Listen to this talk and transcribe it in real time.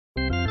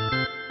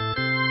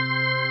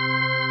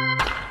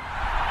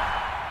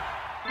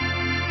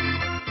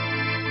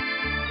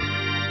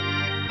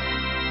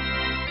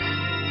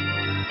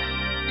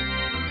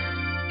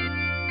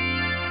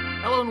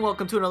and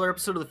welcome to another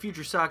episode of the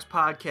FutureSox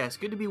podcast.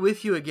 Good to be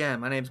with you again.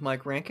 My name's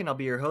Mike Rankin. I'll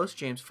be your host,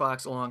 James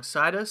Fox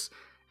alongside us.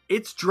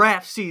 It's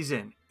draft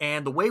season,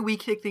 and the way we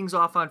kick things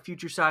off on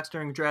FutureSox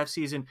during draft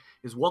season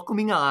is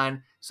welcoming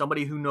on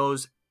somebody who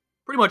knows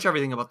pretty much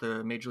everything about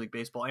the Major League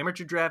Baseball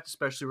amateur draft,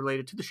 especially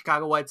related to the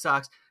Chicago White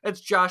Sox.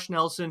 That's Josh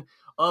Nelson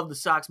of the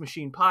Sox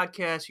Machine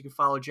podcast. You can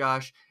follow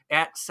Josh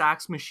at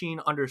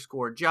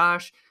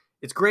SoxMachine_Josh.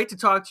 It's great to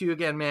talk to you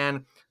again,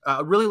 man.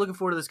 Really looking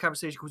forward to this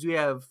conversation because we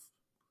have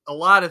a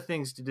lot of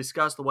things to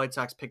discuss. The White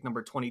Sox pick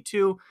number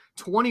 22,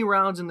 20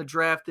 rounds in the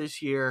draft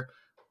this year,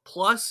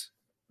 plus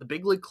the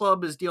big league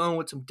club is dealing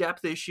with some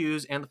depth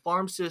issues, and the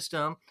farm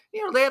system,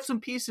 they have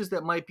some pieces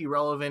that might be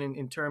relevant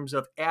in terms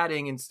of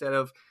adding instead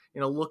of,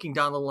 looking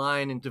down the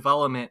line in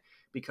development,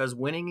 because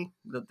winning,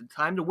 the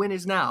time to win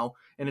is now,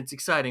 and it's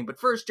exciting. But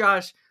first,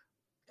 Josh,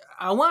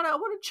 I want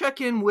to check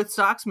in with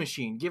Sox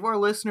Machine. Give our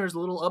listeners a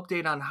little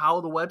update on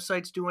how the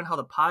website's doing, how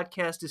the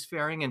podcast is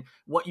faring, and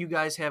what you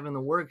guys have in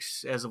the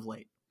works as of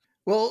late.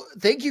 Well,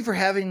 thank you for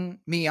having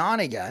me on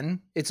again.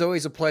 It's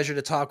always a pleasure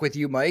to talk with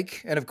you,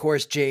 Mike, and of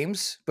course,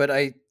 James. But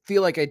I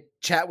feel like I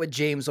chat with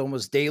James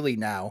almost daily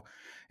now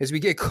as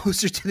we get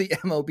closer to the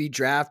MLB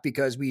draft,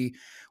 because we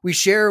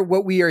share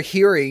what we are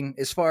hearing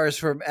as far as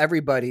from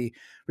everybody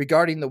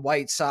regarding the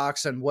White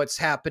Sox and what's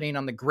happening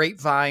on the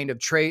grapevine of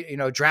trade,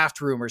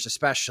 draft rumors,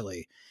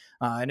 especially.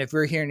 And if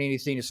we're hearing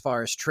anything as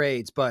far as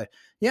trades, but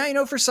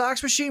yeah, for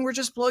Sox Machine, we're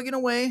just plugging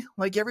away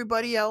like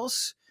everybody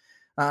else.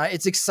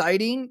 It's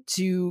exciting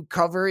to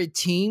cover a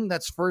team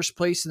that's first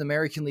place in the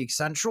American League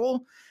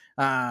Central.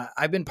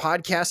 I've been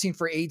podcasting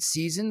for 8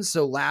 seasons.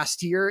 So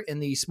last year, in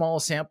the small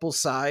sample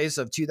size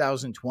of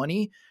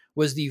 2020,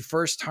 was the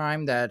first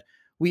time that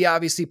we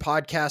obviously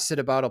podcasted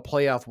about a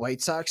playoff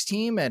White Sox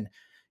team. And,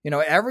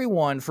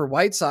 everyone for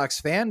White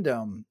Sox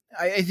fandom,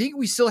 I think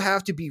we still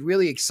have to be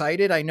really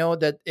excited. I know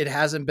that it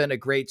hasn't been a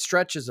great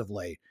stretch as of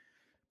late,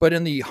 but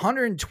in the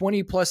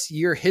 120 plus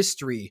year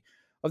history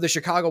of the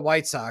Chicago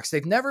White Sox,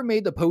 they've never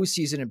made the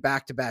postseason in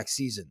back-to-back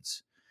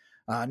seasons.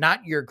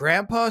 Not your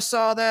grandpa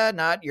saw that.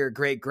 Not your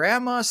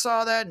great-grandma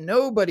saw that.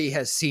 Nobody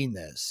has seen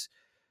this.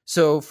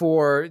 So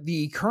for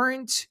the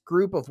current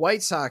group of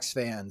White Sox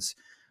fans,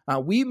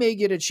 we may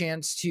get a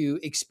chance to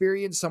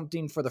experience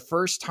something for the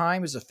first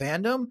time as a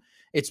fandom.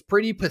 It's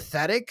pretty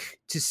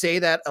pathetic to say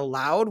that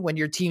aloud when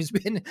your team's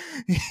been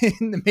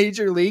in the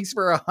major leagues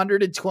for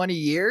 120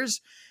 years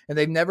and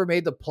they've never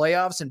made the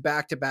playoffs in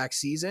back-to-back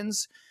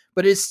seasons.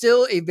 But it's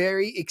still a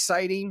very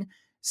exciting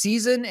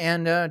season,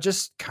 and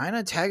just kind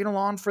of tagging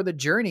along for the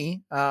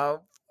journey.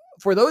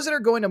 For those that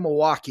are going to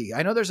Milwaukee,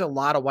 I know there's a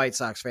lot of White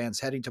Sox fans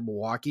heading to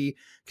Milwaukee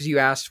because you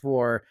asked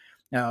for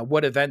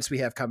what events we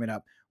have coming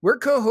up. We're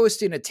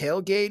co-hosting a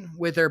tailgate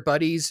with our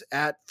buddies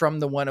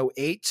from the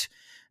 108.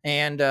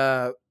 And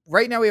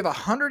right now we have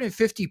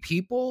 150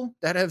 people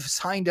that have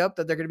signed up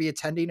that they're going to be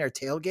attending our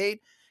tailgate.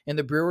 And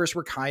the Brewers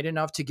were kind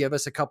enough to give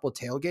us a couple of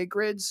tailgate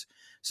grids.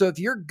 So if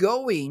you're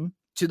going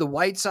to the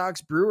White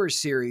Sox Brewers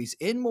series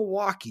in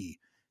Milwaukee,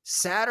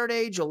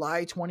 Saturday,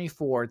 July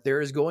 24th,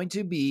 there is going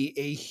to be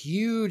a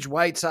huge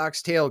White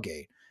Sox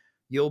tailgate.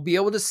 You'll be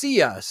able to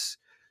see us.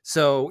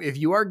 So if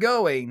you are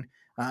going,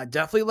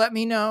 definitely let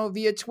me know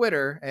via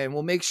Twitter, and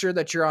we'll make sure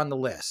that you're on the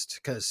list,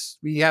 because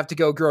we have to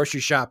go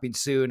grocery shopping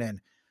soon. And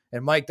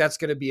Mike, that's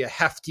going to be a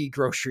hefty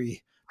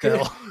grocery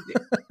bill.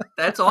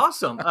 That's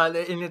awesome. And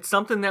it's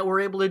something that we're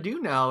able to do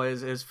now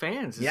as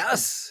fans.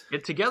 Yes.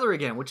 Get together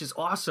again, which is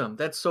awesome.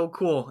 That's so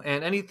cool.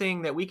 And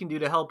anything that we can do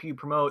to help you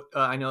promote,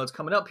 I know it's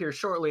coming up here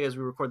shortly as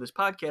we record this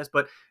podcast,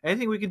 but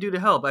anything we can do to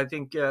help, I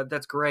think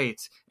that's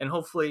great. And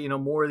hopefully,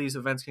 more of these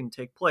events can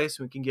take place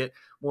and we can get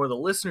more of the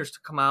listeners to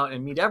come out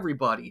and meet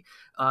everybody.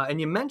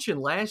 And you mentioned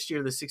last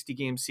year, the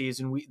 60-game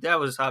season, that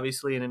was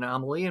obviously an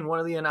anomaly. And one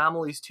of the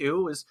anomalies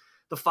too was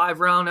the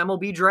 5-round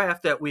MLB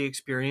draft that we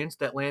experienced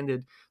that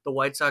landed the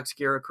White Sox,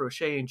 Garrett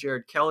Crochet and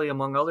Jared Kelly,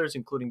 among others,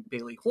 including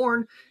Bailey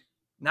Horn.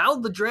 Now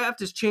the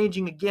draft is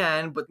changing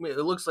again, but it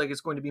looks like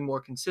it's going to be more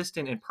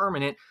consistent and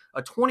permanent,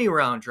 a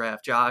 20-round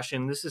draft, Josh.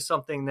 And this is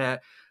something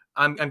that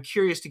I'm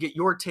curious to get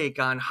your take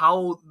on,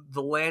 how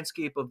the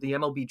landscape of the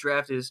MLB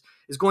draft is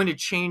going to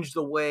change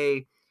the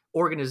way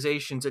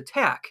organizations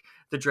attack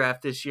the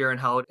draft this year and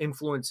how it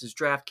influences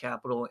draft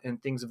capital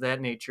and things of that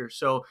nature.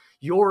 So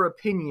your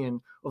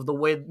opinion of the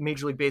way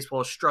Major League Baseball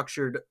has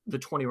structured the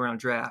 20-round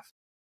draft.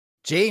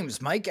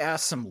 James, Mike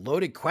asked some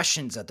loaded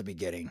questions at the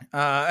beginning.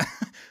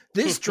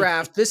 This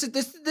draft, this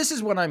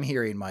is what I'm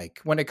hearing,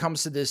 Mike, when it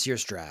comes to this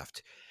year's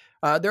draft.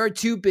 There are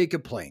 2 big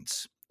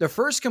complaints. The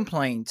first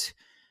complaint,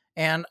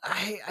 and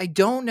I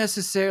don't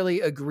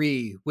necessarily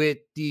agree with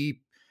the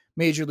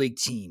major league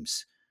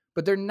teams,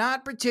 but they're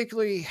not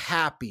particularly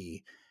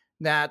happy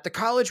that the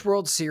College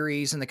World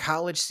Series and the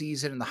college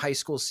season and the high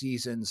school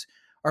seasons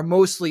are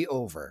mostly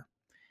over.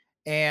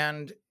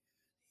 And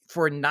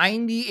for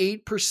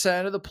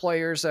 98% of the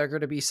players that are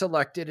going to be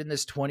selected in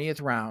this 20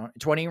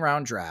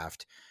 round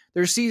draft,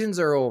 their seasons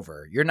are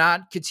over. You're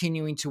not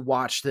continuing to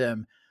watch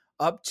them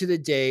up to the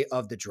day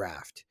of the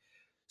draft.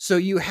 So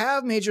you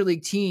have major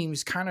league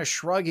teams kind of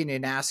shrugging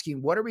and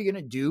asking, what are we going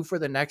to do for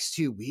the next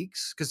 2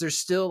 weeks? Because there's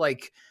still,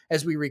 like,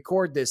 as we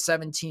record this,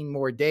 17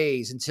 more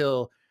days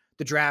until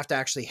the draft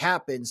actually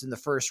happens in the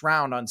first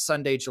round on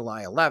Sunday,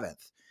 July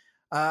 11th.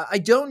 I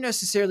don't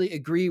necessarily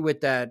agree with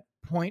that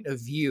point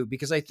of view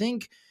because I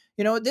think,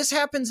 this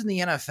happens in the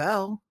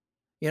NFL.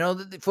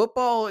 The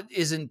football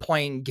isn't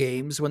playing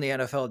games when the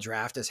NFL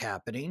draft is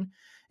happening.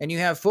 And you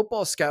have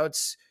football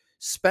scouts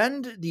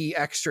spend the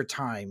extra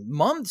time,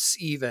 months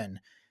even,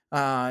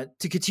 to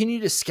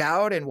continue to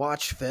scout and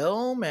watch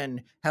film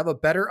and have a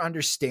better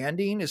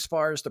understanding as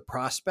far as the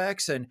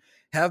prospects and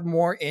have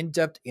more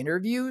in-depth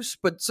interviews.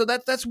 But so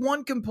that's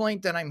one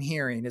complaint that I'm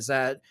hearing is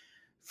that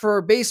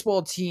for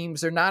baseball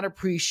teams, they're not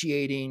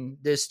appreciating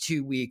this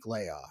 2-week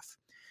layoff.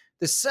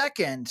 The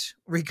second,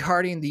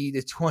 regarding the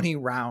 20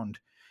 round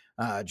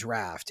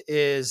draft,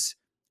 is,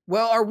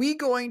 well, are we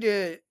going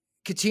to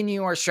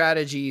continue our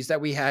strategies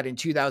that we had in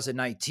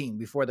 2019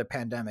 before the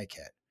pandemic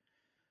hit?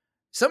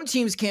 Some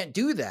teams can't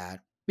do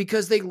that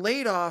because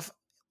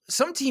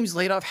some teams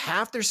laid off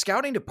half their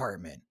scouting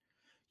department.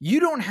 You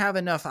don't have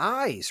enough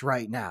eyes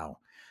right now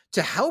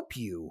to help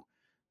you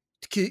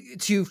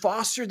to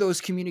foster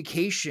those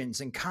communications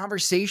and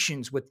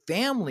conversations with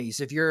families.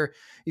 If you're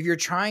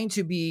trying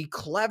to be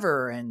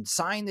clever and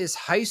sign this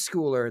high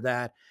schooler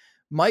that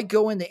might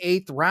go in the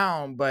 8th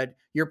round, but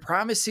you're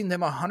promising them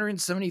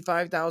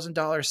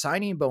 $175,000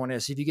 signing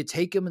bonus if you could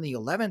take them in the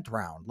 11th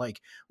round. Like,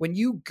 when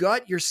you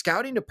gut your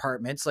scouting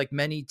departments, like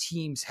many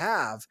teams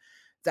have,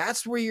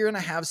 that's where you're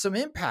going to have some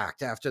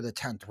impact after the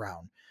 10th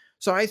round.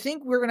 So I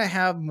think we're going to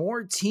have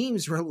more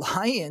teams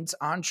reliant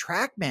on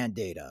TrackMan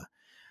data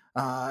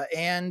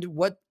and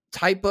what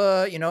type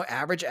of,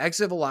 average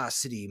exit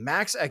velocity,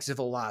 max exit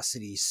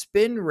velocity,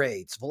 spin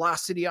rates,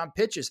 velocity on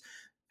pitches.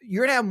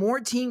 You're going to have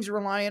more teams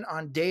reliant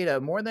on data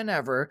more than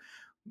ever.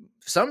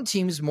 Some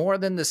teams more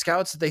than the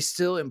scouts that they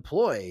still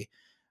employ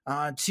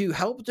to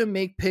help them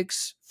make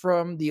picks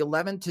from the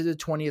 11th to the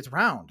 20th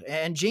round.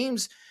 And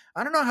James,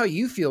 I don't know how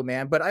you feel,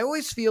 man, but I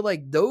always feel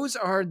like those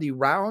are the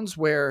rounds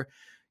where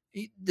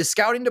the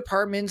scouting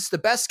departments, the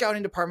best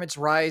scouting departments,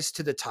 rise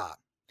to the top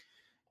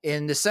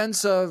in the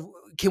sense of,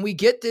 can we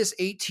get this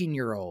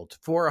 18-year-old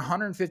for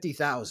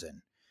 $150,000?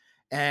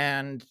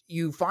 And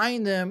you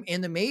find them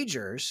in the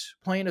majors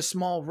playing a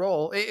small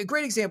role. A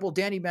great example,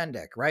 Danny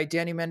Mendick, right?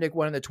 Danny Mendick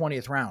won in the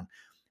 20th round.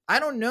 I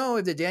don't know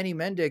if the Danny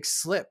Mendick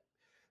slip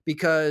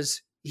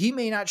because he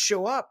may not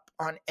show up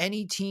on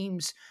any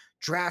team's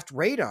draft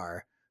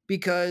radar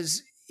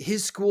because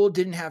his school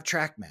didn't have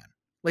TrackMan.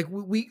 Like,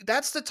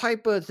 that's the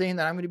type of thing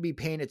that I'm going to be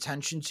paying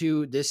attention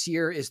to this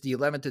year, is the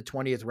 11th to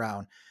 20th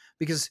round,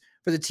 because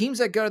for the teams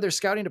that go to their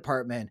scouting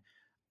department,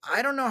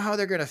 I don't know how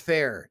they're going to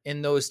fare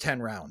in those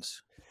 10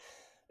 rounds.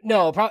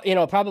 No,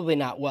 probably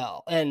not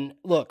well. And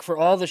look, for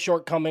all the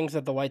shortcomings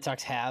that the White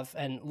Sox have,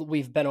 and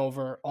we've been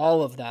over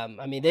all of them,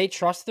 I mean, they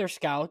trust their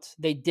scouts.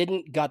 They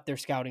didn't gut their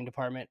scouting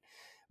department,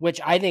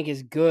 which I think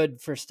is good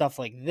for stuff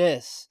like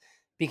this,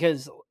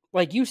 because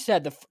like you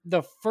said,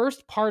 the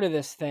first part of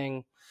this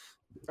thing,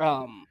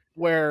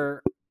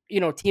 where,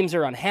 teams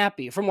are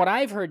unhappy. From what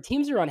I've heard,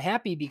 teams are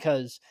unhappy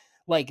because,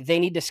 like, they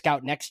need to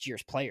scout next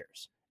year's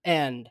players,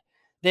 and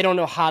they don't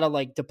know how to,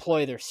 like,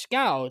 deploy their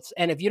scouts.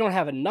 And if you don't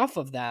have enough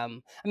of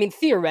them, I mean,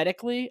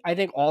 theoretically, I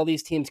think all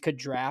these teams could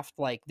draft,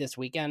 like, this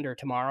weekend or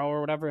tomorrow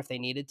or whatever if they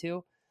needed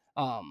to.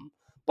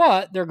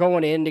 But they're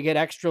going in to get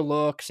extra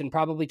looks and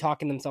probably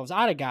talking themselves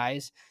out of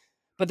guys.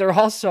 But they're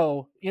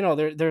also,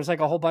 there's like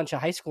a whole bunch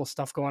of high school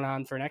stuff going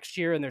on for next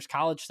year, and there's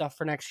college stuff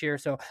for next year.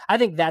 So I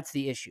think that's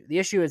the issue. The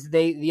issue is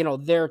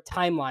their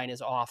timeline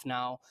is off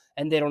now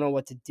and they don't know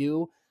what to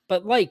do.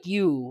 But like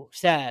you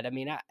said, I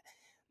mean,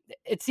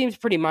 it seems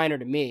pretty minor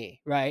to me,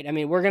 right? I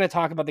mean, we're going to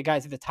talk about the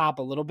guys at the top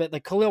a little bit.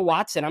 Like Khalil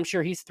Watson, I'm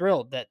sure he's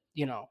thrilled that,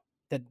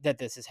 that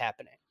this is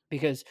happening,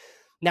 because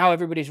now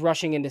everybody's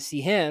rushing in to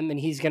see him, and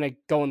he's going to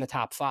go in the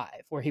top 5,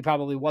 where he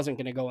probably wasn't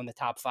going to go in the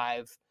top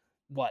 5,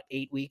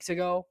 8 weeks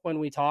ago when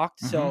we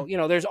talked. So,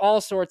 there's all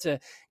sorts of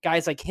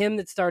guys like him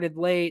that started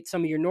late,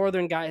 some of your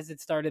Northern guys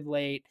that started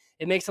late.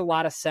 It makes a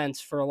lot of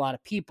sense for a lot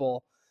of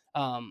people.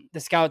 The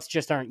scouts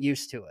just aren't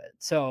used to it.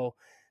 So,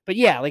 but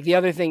yeah, like the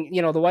other thing,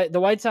 the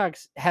White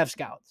Sox have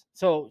scouts,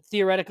 so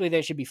theoretically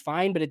they should be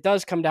fine, but it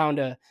does come down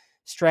to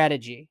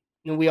strategy.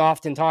 And we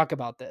often talk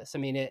about this. I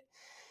mean,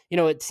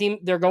 it seemed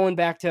they're going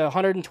back to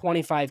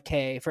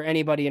 $125K for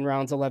anybody in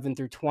rounds 11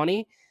 through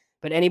 20,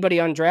 but anybody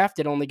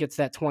undrafted only gets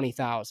that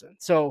 20,000.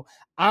 So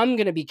I'm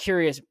going to be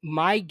curious.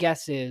 My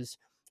guess is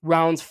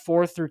rounds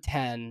 4 through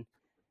 10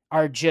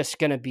 are just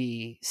going to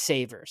be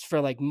savers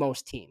for like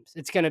most teams.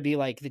 It's going to be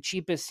like the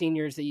cheapest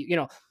seniors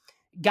that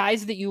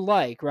guys that you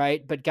like,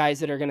 right? But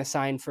guys that are going to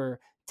sign for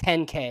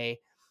 $10K.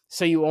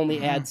 So you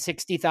only add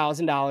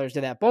 $60,000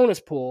 to that bonus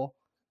pool.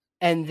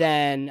 And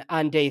then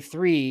on day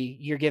 3,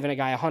 you're giving a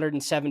guy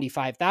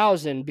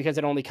 $175,000 because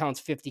it only counts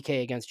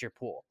 $50K against your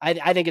pool.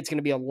 I think it's going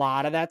to be a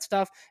lot of that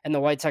stuff. And the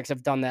White Sox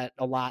have done that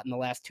a lot in the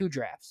last 2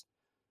 drafts.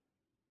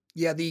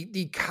 Yeah.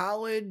 The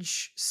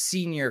college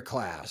senior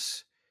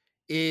class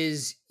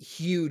is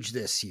huge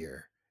this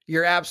year.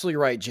 You're absolutely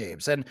right,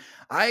 James. And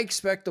I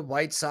expect the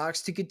White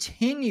Sox to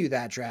continue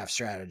that draft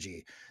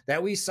strategy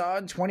that we saw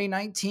in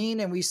 2019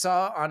 and we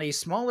saw on a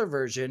smaller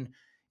version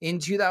in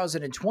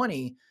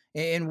 2020,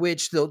 in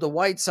which the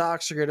White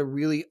Sox are going to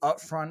really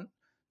upfront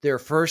their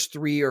first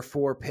 3 or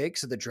 4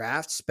 picks of the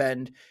draft,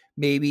 spend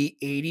maybe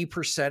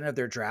 80% of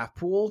their draft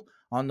pool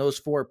on those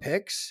 4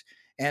 picks.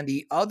 And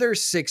the other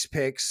 6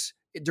 picks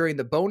during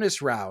the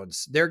bonus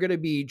rounds, they're going to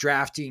be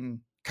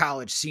drafting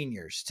college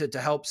seniors to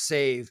help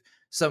save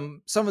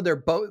some of their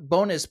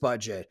bonus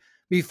budget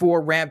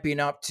before ramping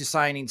up to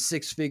signing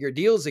 6-figure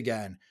deals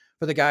again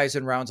for the guys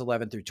in rounds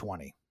 11 through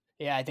 20.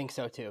 Yeah, I think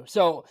so too.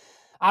 So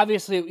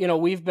obviously,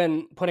 we've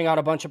been putting out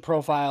a bunch of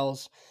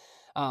profiles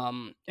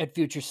at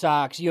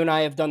FutureSox. You and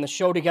I have done the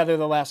show together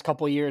the last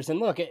couple of years, and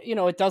look,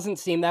 it doesn't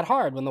seem that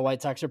hard when the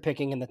White Sox are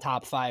picking in the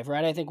top 5,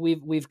 right? I think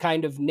we've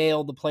kind of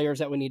nailed the players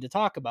that we need to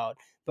talk about.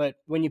 But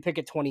when you pick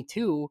at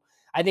 22,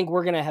 I think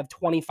we're going to have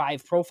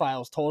 25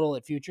 profiles total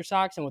at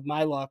FutureSox, and with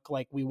my luck,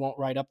 like, we won't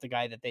write up the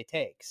guy that they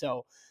take.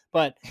 So,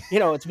 but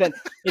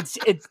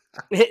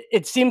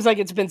it seems like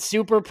it's been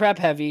super prep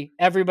heavy.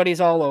 Everybody's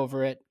all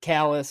over it.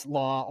 Callis,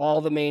 Law,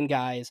 all the main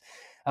guys.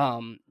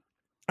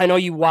 I know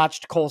you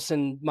watched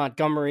Colson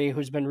Montgomery,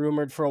 who's been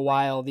rumored for a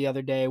while, the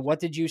other day. What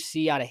did you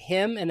see out of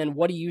him? And then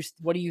what do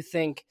you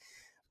think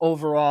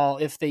overall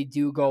if they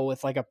do go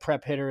with like a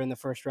prep hitter in the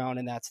first round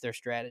and that's their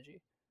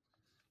strategy?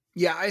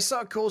 Yeah, I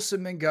saw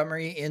Colson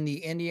Montgomery in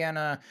the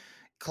Indiana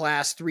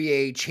Class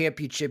 3A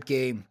championship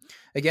game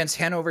against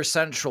Hanover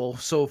Central.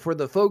 So for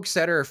the folks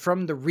that are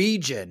from the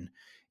region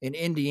in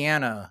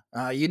Indiana,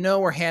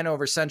 where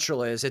Hanover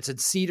Central is. It's in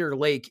Cedar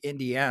Lake,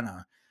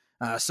 Indiana,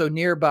 so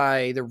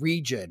nearby the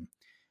region.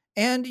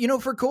 And,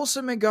 for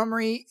Colson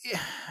Montgomery,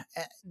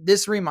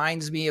 this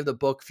reminds me of the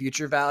book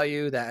Future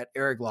Value that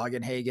Eric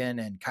Longenhagen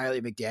and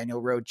Kylie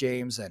McDaniel wrote,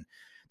 James, and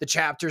the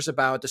chapters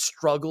about the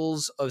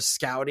struggles of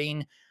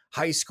scouting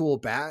high school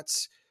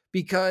bats,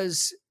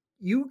 because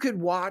you could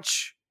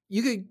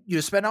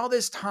spend all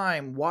this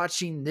time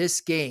watching this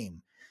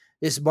game,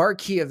 this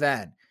marquee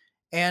event,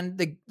 and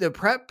the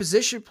prep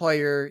position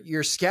player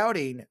you're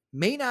scouting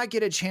may not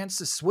get a chance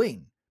to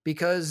swing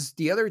because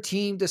the other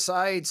team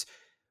decides,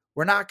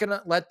 we're not going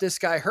to let this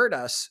guy hurt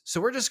us,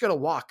 so we're just going to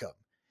walk him.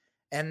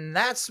 And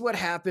that's what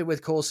happened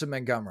with Colson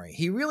Montgomery.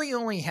 He really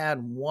only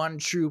had one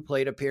true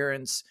plate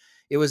appearance.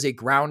 It was a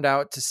ground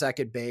out to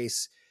second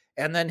base.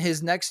 And then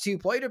his next 2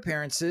 plate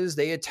appearances,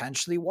 they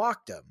intentionally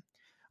walked him.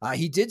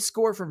 He did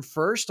score from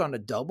first on a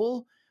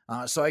double,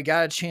 so I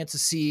got a chance to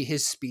see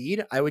his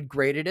speed. I would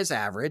grade it as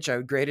average. I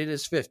would grade it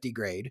as 50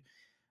 grade.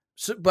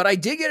 But I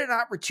did get an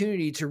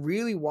opportunity to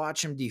really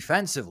watch him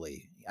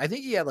defensively. I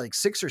think he had like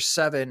 6 or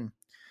 7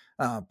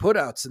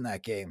 putouts in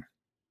that game.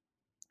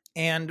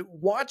 And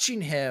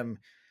watching him,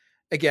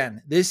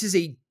 again, this is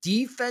a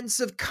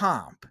defensive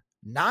comp,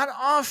 not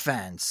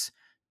offense,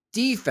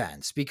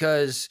 defense,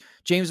 because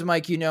James and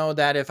Mike,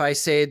 that if I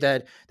say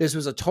that this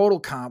was a total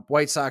comp,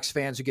 White Sox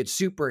fans would get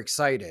super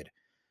excited.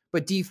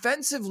 But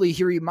defensively,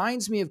 he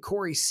reminds me of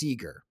Corey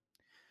Seager.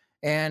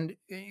 And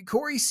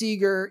Corey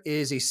Seager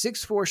is a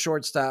 6'4"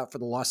 shortstop for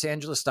the Los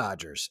Angeles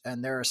Dodgers.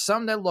 And there are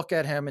some that look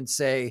at him and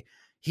say,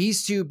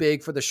 he's too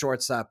big for the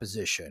shortstop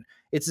position.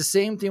 It's the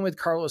same thing with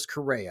Carlos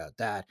Correa,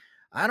 that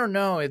I don't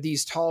know if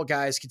these tall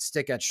guys can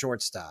stick at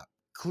shortstop.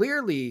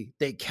 Clearly,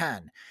 they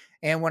can.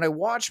 And when I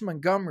watch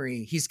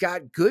Montgomery, he's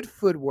got good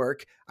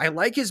footwork. I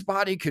like his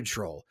body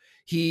control.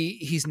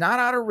 He's not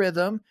out of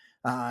rhythm.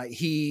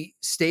 He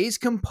stays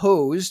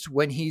composed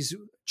when he's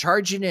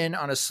charging in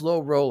on a slow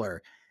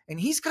roller. And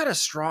he's got a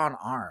strong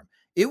arm.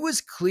 It was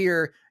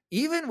clear,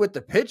 even with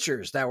the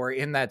pitchers that were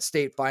in that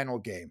state final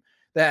game,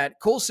 that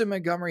Colson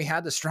Montgomery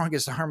had the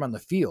strongest arm on the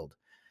field.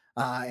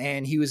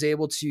 And he was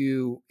able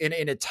to,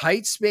 in a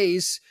tight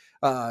space,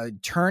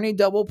 turn a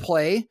double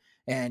play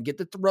and get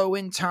the throw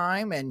in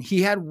time. And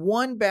he had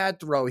one bad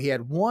throw. He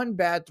had one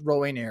bad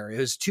throwing error. It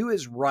was to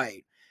his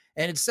right.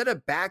 And instead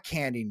of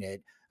backhanding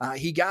it,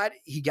 he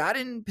got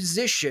in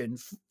position,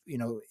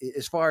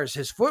 as far as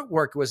his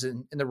footwork was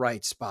in the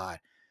right spot.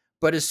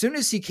 But as soon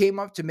as he came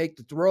up to make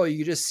the throw,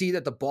 you just see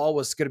that the ball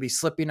was going to be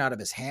slipping out of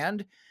his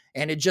hand,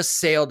 and it just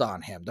sailed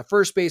on him. The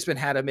first baseman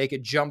had to make a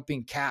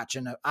jumping catch,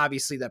 and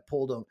obviously that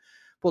pulled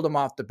him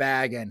off the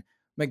bag, and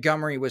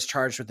Montgomery was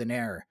charged with an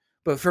error.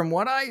 But from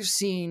what I've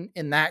seen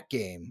in that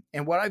game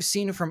and what I've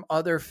seen from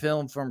other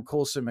film from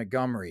Colson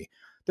Montgomery,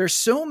 there's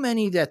so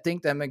many that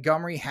think that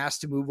Montgomery has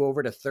to move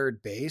over to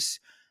third base.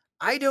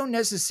 I don't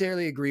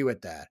necessarily agree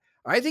with that.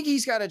 I think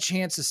he's got a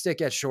chance to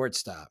stick at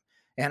shortstop.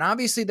 And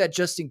obviously that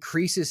just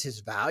increases his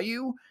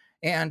value.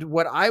 And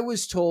what I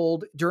was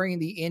told during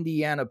the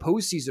Indiana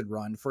postseason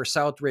run for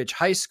Southridge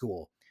High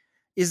School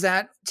is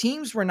that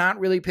teams were not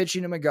really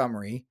pitching to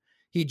Montgomery.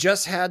 He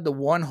just had the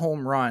 1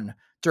 home run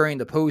during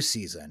the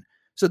postseason.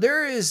 So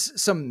there is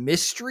some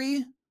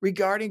mystery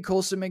regarding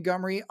Colson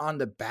Montgomery on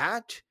the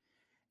bat.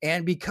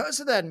 And because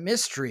of that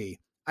mystery,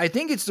 I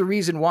think it's the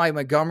reason why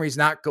Montgomery's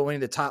not going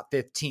to the top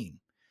 15.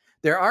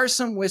 There are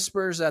some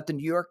whispers that the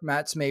New York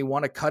Mets may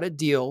want to cut a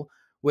deal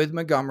with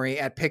Montgomery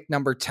at pick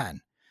number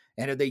 10.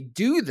 And if they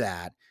do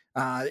that,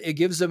 it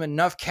gives them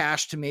enough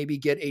cash to maybe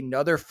get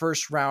another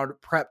first round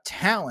prep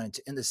talent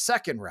in the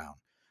second round.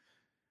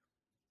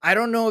 I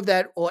don't know if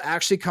that will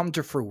actually come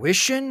to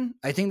fruition.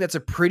 I think that's a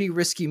pretty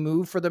risky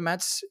move for the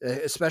Mets,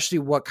 especially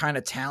what kind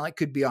of talent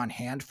could be on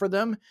hand for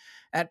them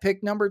at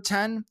pick number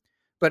 10.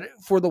 But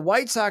for the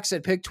White Sox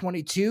at pick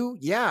 22,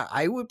 yeah,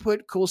 I would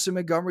put Coulson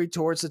Montgomery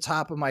towards the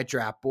top of my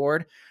draft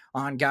board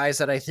on guys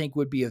that I think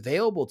would be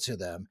available to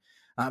them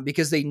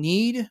because they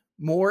need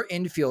more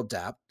infield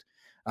depth.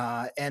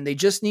 And they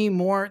just need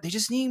more. They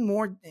just need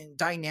more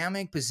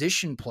dynamic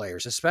position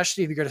players,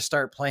 especially if you're going to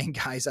start playing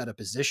guys out of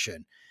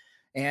position.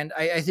 And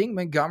I think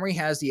Montgomery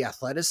has the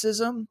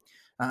athleticism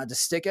to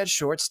stick at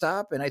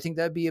shortstop, and I think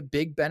that'd be a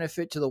big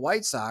benefit to the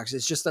White Sox.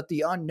 It's just that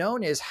the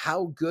unknown is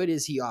how good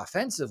is he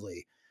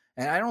offensively,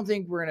 and I don't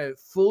think we're going to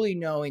fully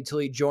know until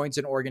he joins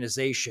an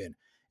organization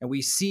and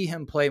we see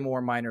him play more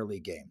minor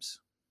league games.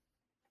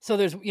 So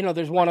there's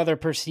one other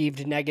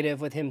perceived negative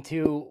with him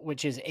too,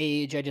 which is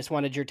age. I just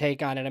wanted your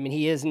take on it. I mean,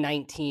 he is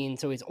 19,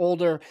 so he's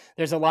older.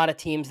 There's a lot of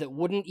teams that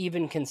wouldn't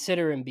even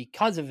consider him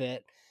because of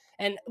it.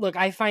 And look,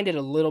 I find it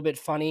a little bit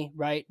funny,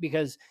 right?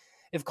 Because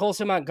if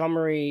Coulson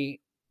Montgomery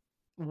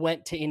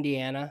went to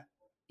Indiana,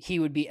 he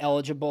would be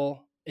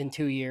eligible in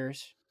 2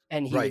 years,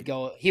 and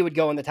he would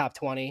go in the top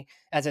 20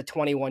 as a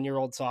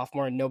 21-year-old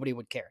sophomore, and nobody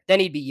would care. Then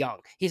he'd be young.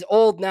 He's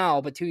old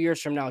now, but 2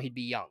 years from now, he'd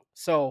be young.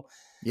 So,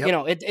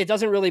 it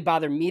doesn't really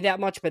bother me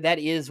that much, but that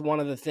is one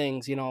of the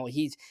things,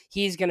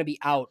 he's going to be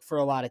out for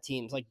a lot of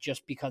teams, like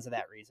just because of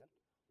that reason.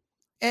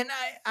 And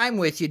I'm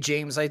with you,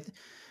 James.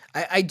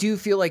 I do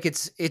feel like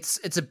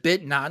it's a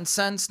bit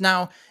nonsense.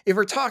 Now, if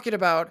we're talking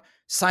about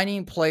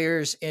signing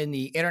players in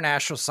the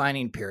international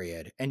signing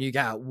period, and you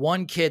got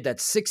one kid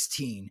that's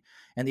 16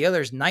 and the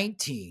other's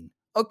 19,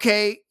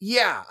 okay,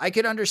 yeah, I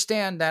could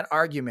understand that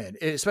argument,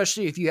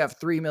 especially if you have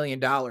 $3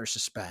 million to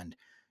spend.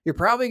 You're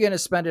probably going to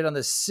spend it on the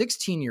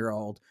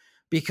 16-year-old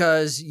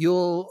because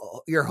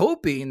you're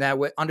hoping that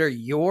under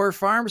your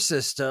farm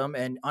system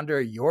and under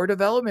your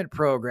development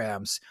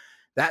programs,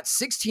 that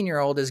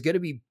 16-year-old is going to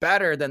be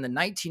better than the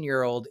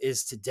 19-year-old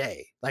is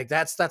today. Like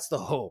that's the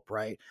hope,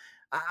 right?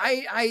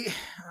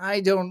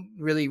 I don't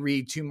really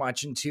read too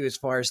much into as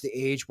far as the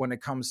age when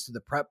it comes to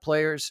the prep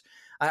players.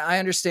 I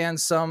understand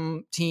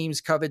some teams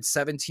covet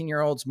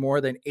 17-year-olds more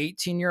than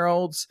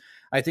 18-year-olds.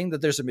 I think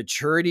that there's a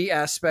maturity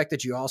aspect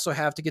that you also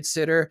have to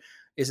consider.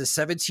 Is a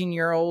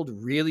 17-year-old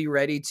really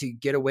ready to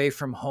get away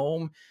from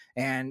home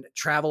and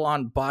travel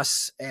on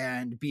bus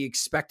and be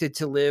expected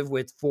to live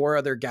with 4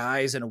 other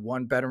guys in a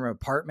 1-bedroom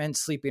apartment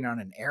sleeping on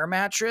an air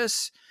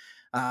mattress?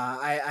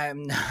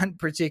 I'm not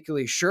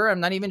particularly sure. I'm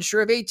not even sure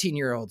if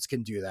 18-year-olds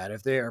can do that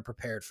if they are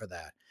prepared for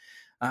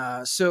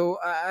that. So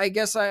I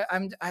guess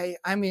I'm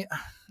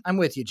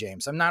with you,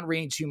 James. I'm not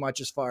reading too much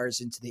as far as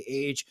into the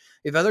age.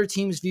 If other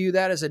teams view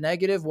that as a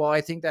negative, well,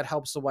 I think that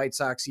helps the White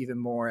Sox even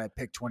more at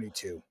pick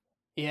 22.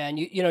 Yeah, and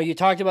you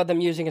talked about them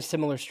using a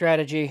similar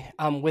strategy.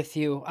 I'm with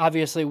you.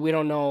 Obviously, we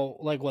don't know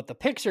like what the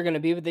picks are going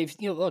to be,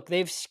 but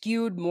they've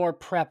skewed more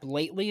prep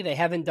lately. They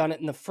haven't done it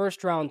in the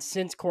first round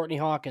since Courtney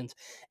Hawkins.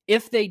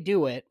 If they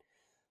do it,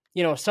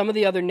 some of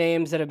the other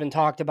names that have been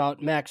talked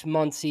about, Max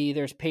Muncy,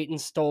 there's Peyton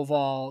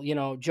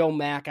Stovall, Joe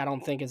Mack, I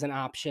don't think is an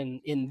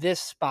option in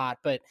this spot.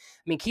 But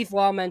I mean, Keith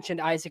Law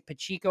mentioned Isaac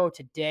Pacheco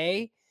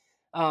today.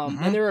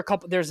 And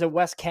there's a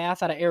Wes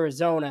Kath out of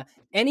Arizona.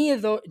 Any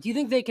of those, do you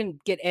think they can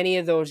get any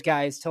of those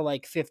guys to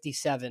like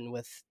 57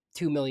 with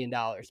 $2 million,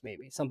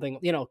 maybe something,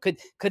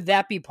 could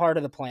that be part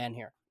of the plan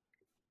here?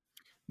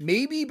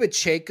 Maybe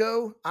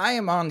Pacheco. I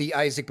am on the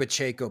Isaac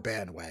Pacheco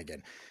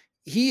bandwagon.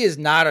 He is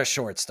not a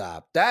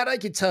shortstop. That I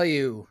can tell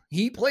you.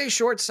 He plays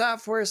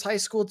shortstop for his high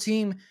school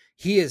team.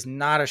 He is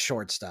not a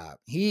shortstop.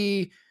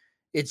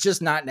 It's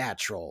just not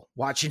natural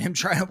watching him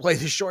trying to play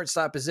the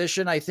shortstop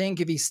position. I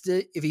think if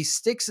he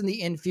sticks in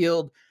the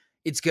infield,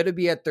 it's going to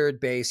be at third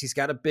base. He's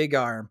got a big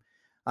arm.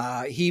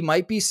 He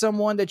might be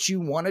someone that you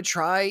want to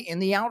try in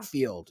the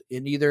outfield,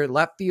 in either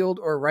left field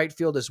or right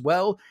field as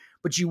well.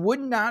 But you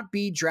would not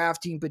be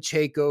drafting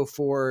Pacheco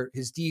for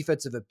his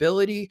defensive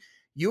ability.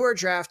 You are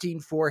drafting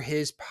for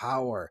his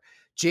power.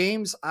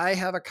 James, I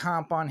have a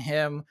comp on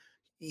him.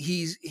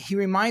 He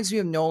reminds me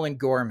of Nolan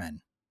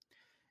Gorman.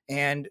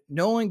 And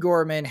Nolan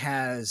Gorman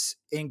has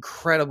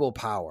incredible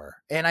power.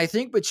 And I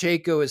think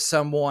Pacheco is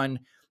someone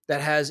that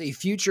has a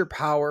future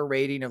power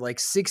rating of like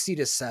 60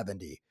 to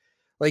 70.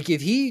 Like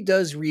if he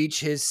does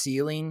reach his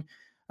ceiling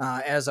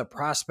as a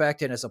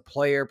prospect and as a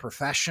player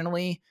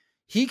professionally,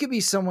 he could be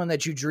someone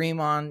that you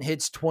dream on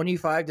hits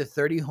 25 to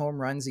 30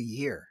 home runs a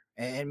year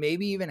and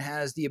maybe even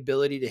has the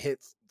ability to hit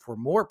for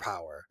more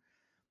power.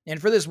 And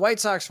for this White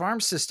Sox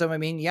farm system, I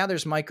mean, yeah,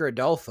 there's Mike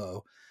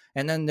Adolfo.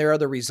 And then there are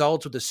the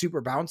results with the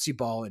super bouncy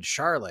ball in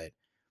Charlotte.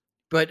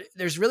 But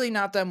there's really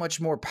not that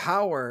much more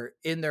power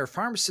in their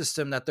farm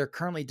system that they're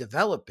currently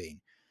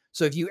developing.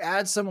 So if you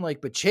add someone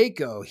like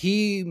Pacheco,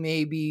 he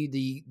may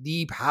be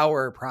the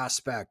power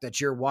prospect that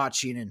you're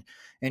watching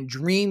and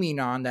dreaming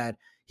on, that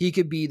he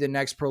could be the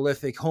next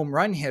prolific home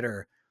run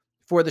hitter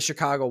for the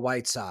Chicago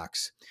White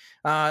Sox.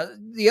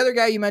 The other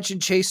guy you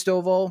mentioned, Chase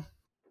Stovall,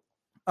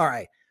 All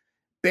right.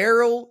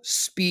 Barrel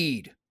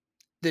speed.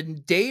 The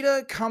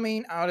data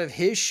coming out of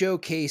his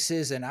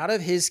showcases and out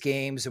of his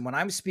games, and when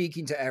I'm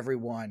speaking to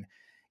everyone,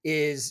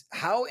 is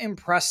how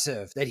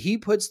impressive that he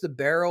puts the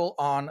barrel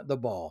on the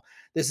ball.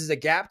 This is a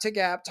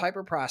gap-to-gap type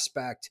of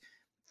prospect.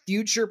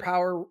 Future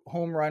power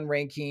home run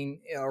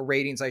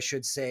ratings, I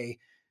should say.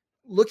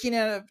 Looking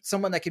at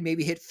someone that can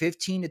maybe hit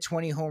 15 to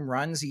 20 home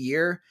runs a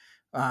year.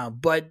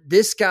 But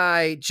this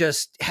guy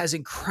just has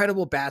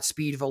incredible bat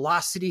speed.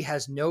 Velocity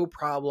has no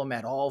problem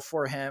at all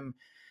for him.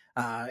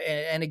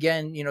 And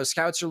again,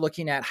 scouts are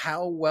looking at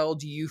how well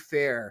do you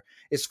fare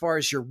as far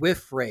as your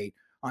whiff rate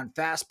on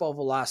fastball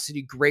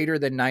velocity greater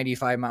than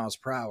 95 miles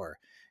per hour.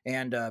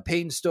 And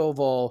Peyton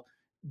Stovall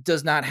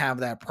does not have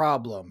that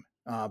problem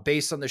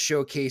based on the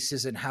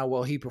showcases and how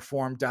well he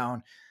performed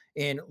down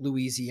in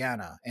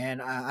Louisiana.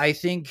 And I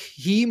think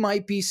he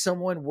might be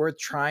someone worth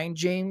trying,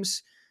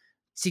 James,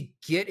 to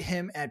get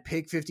him at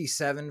pick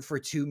 57 for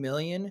 $2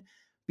 million,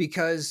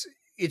 because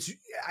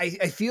I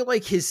feel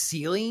like his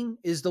ceiling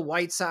is the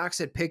White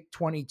Sox at pick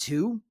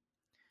 22.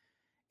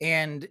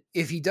 And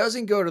if he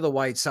doesn't go to the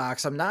White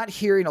Sox, I'm not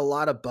hearing a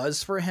lot of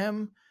buzz for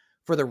him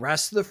for the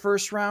rest of the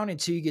first round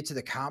until you get to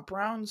the comp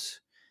rounds.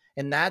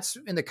 And that's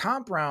in the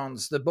comp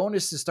rounds, the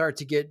bonuses start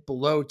to get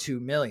below 2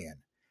 million.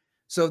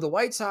 So the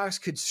White Sox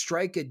could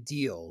strike a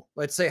deal.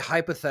 Let's say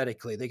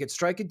hypothetically, they could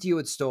strike a deal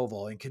with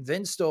Stovall and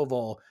convince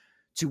Stovall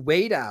to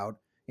wait out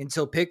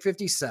until pick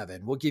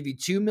 57. We'll give you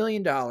 $2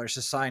 million to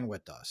sign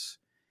with us.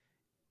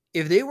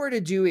 If they were to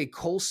do a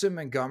Colson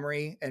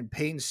Montgomery and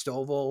Peyton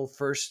Stovall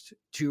first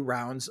 2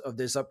 rounds of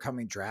this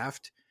upcoming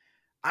draft,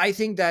 I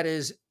think that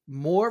is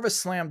more of a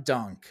slam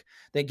dunk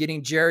than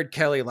getting Jared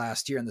Kelly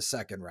last year in the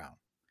second round.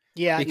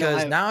 Yeah,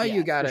 because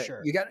you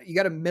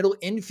got a middle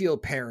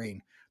infield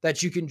pairing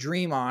that you can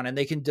dream on and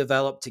they can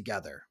develop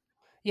together.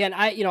 Yeah, and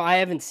I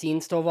haven't seen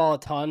Stovall a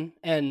ton,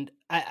 and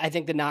I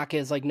think the knock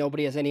is like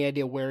nobody has any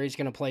idea where he's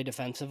going to play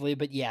defensively.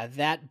 But yeah,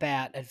 that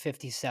bat at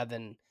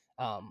 57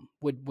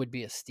 would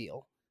be a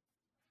steal.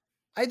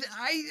 I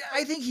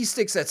think he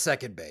sticks at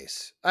second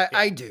base.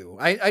 I do.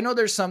 I know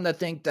there's some that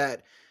think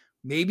that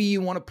maybe you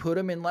want to put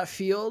him in left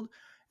field.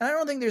 And I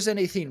don't think there's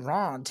anything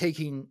wrong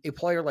taking a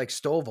player like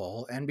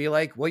Stovall and be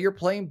like, well, you're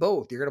playing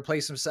both. You're going to play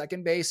some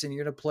second base and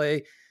you're going to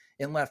play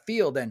in left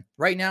field. And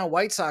right now,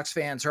 White Sox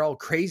fans are all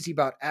crazy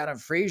about Adam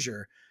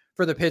Frazier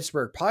for the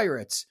Pittsburgh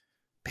Pirates.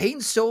 Peyton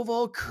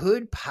Stovall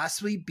could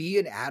possibly be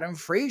an Adam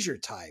Frazier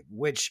type,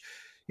 which,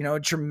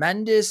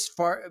 tremendous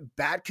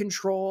bat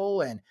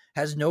control and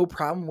has no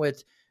problem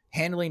with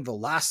handling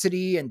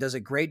velocity and does a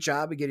great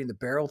job of getting the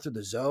barrel through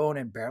the zone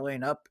and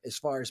barreling up as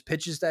far as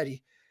pitches that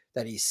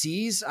he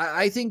sees.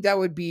 I think that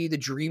would be the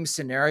dream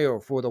scenario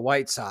for the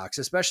White Sox,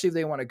 especially if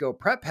they want to go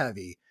prep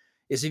heavy,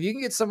 is if you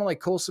can get someone like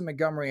Colson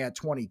Montgomery at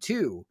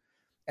 22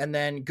 and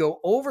then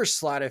go over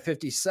slot at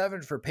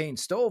 57 for Payne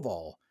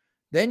Stovall,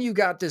 then you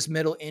got this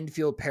middle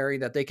infield pairing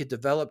that they could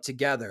develop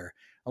together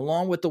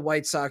along with the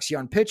White Sox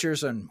young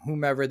pitchers and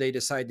whomever they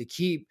decide to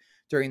keep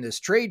during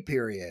this trade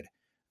period.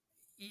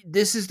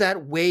 This is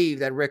that wave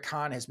that Rick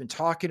Hahn has been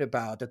talking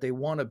about that they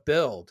want to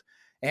build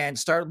and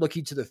start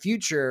looking to the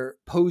future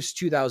post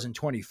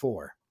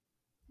 2024.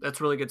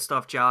 That's really good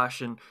stuff,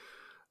 Josh. And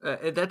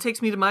that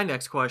takes me to my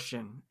next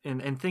question.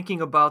 And thinking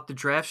about the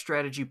draft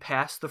strategy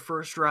past the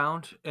first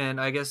round,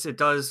 and I guess it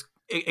goes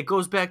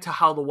back to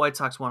how the White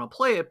Sox want to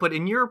play it. But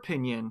in your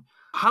opinion,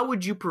 how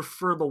would you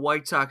prefer the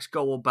White Sox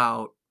go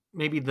about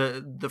maybe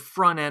the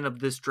front end of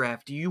this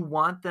draft? Do you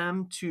want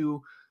them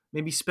to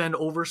maybe spend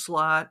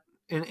overslot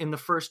in the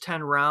first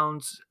 10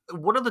 rounds?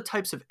 What are the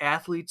types of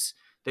athletes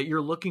that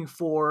you're looking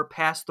for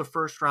past the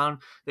first round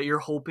that you're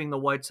hoping the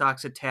White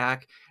Sox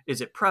attack? Is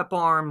it prep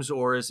arms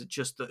or is it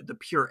just the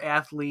pure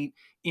athlete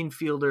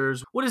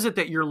infielders? What is it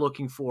that you're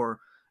looking for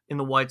in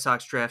the White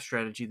Sox draft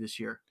strategy this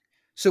year?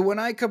 So when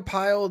I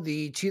compile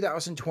the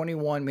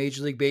 2021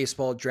 Major League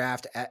Baseball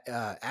draft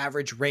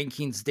average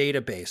rankings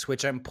database,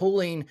 which I'm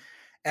pulling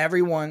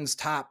everyone's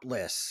top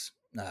lists,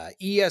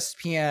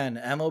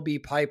 ESPN,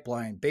 MLB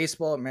Pipeline,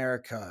 Baseball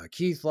America,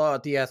 Keith Law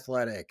at The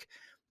Athletic,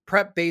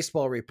 Prep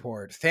Baseball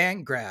Report,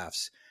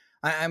 Fangraphs.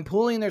 I'm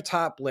pulling their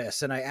top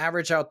lists and I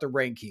average out the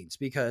rankings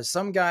because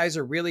some guys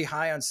are really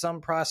high on some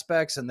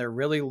prospects and they're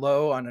really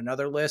low on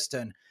another list.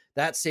 And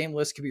that same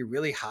list could be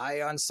really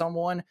high on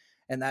someone.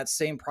 And that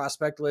same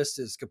prospect list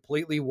is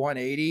completely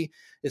 180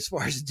 as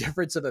far as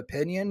difference of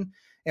opinion.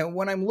 And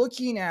when I'm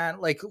looking at,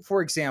 like,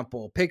 for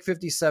example, pick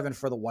 57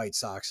 for the White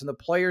Sox and the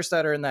players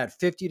that are in that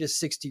 50 to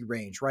 60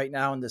 range right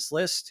now in this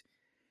list,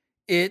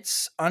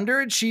 it's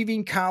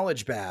underachieving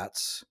college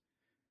bats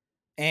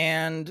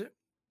and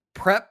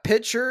prep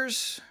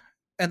pitchers.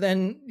 And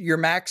then your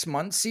Max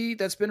Muncy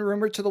that's been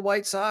rumored to the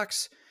White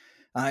Sox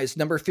is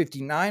number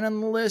 59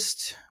 on the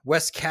list.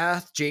 Wes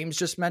Kath, James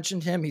just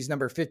mentioned him. He's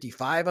number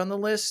 55 on the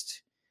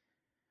list.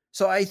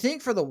 So I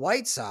think for the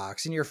White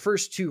Sox in your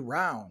first 2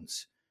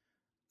 rounds,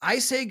 I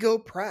say go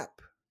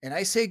prep and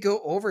I say go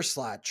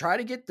overslot. Try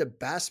to get the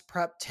best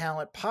prep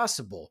talent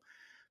possible.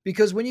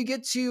 Because when you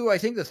get to, I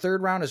think the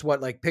third round is what,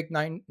 like pick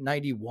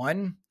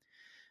 91?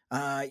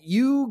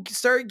 You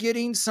start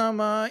getting some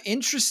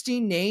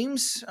interesting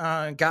names,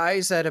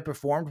 guys that have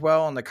performed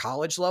well on the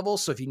college level.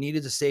 So if you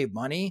needed to save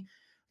money,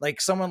 like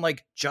someone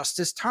like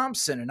Justice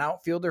Thompson, an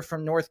outfielder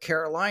from North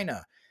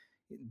Carolina,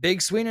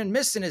 big swing and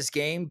miss in his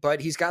game,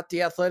 but he's got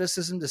the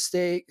athleticism to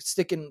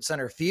stick in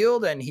center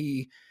field, and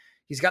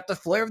he's got the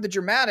flair of the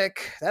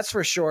dramatic. That's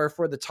for sure.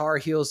 For the Tar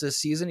Heels this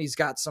season, he's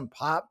got some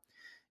pop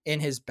in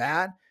his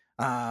bat.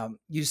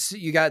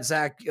 You got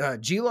Zach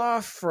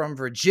Geloff from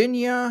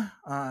Virginia,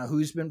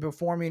 who's been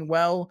performing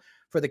well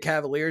for the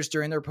Cavaliers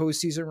during their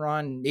postseason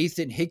run.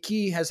 Nathan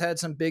Hickey has had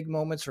some big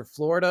moments for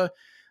Florida.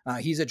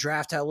 He's a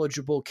draft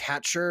eligible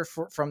catcher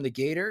from the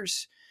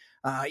Gators.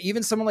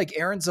 Even someone like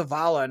Aaron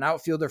Zavala, an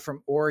outfielder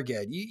from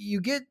Oregon. You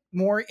get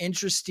more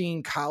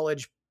interesting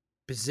college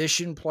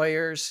position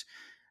players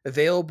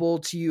available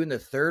to you in the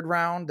third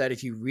round that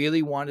if you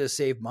really wanted to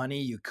save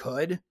money, you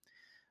could.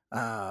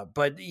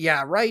 But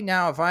yeah, right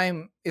now, if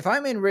I'm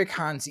in Rick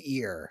Hahn's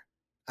ear,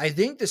 I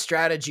think the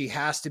strategy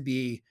has to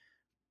be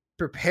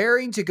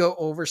preparing to go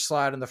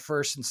overslot in the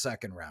first and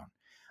second round.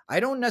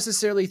 I don't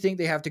necessarily think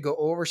they have to go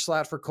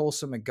overslot for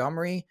Colson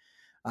Montgomery.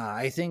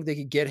 I think they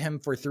could get him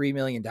for $3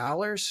 million,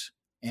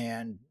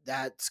 and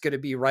that's going to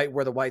be right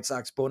where the White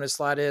Sox bonus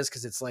slot is,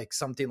 because it's like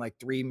something like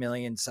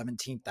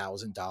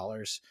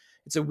 $3,017,000.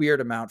 It's a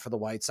weird amount for the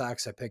White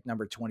Sox. I picked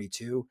number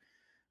 22.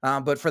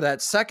 But for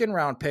that second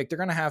round pick, they're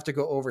going to have to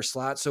go over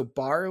slot. So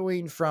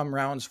borrowing from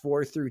rounds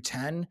 4 through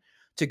 10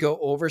 to go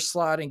over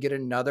slot and get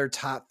another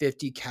top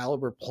 50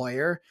 caliber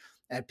player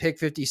at pick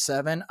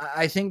 57,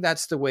 I think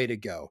that's the way to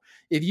go.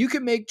 If you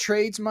can make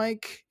trades,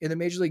 Mike, in the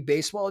Major League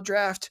Baseball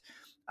draft,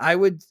 I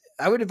would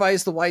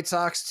advise the White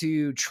Sox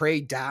to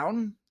trade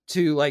down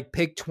to like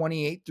pick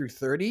 28 through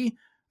 30.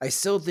 I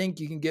still think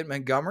you can get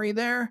Montgomery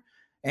there,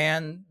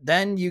 and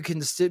then you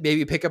can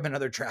maybe pick up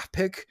another draft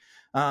pick.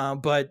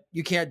 But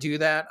you can't do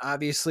that,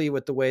 obviously,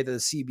 with the way that the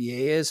CBA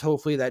is.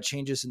 Hopefully that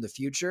changes in the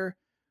future.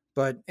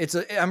 But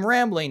I'm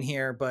rambling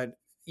here, but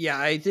yeah,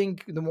 I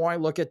think the more I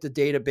look at the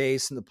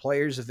database and the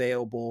players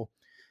available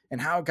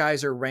and how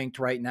guys are ranked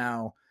right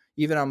now,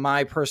 even on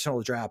my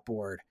personal draft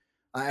board,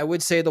 I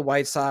would say the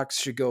White Sox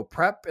should go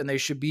prep, and they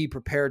should be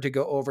prepared to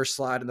go over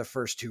slot in the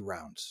first 2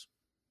 rounds.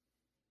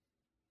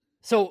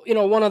 So,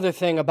 one other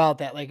thing about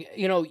that,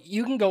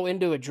 you can go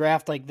into a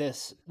draft like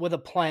this with a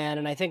plan.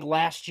 And I think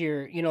last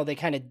year, they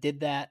kind of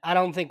did that. I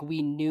don't think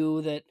we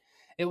knew that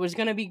it was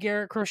going to be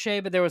Garrett Crochet,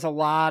 but there was a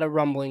lot of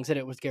rumblings that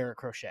it was Garrett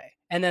Crochet.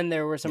 And then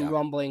there were some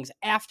rumblings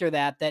after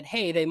that,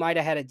 hey, they might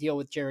have had a deal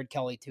with Jared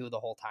Kelly too the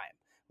whole time.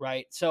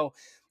 Right. So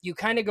you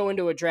kind of go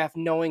into a draft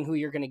knowing who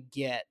you're going to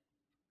get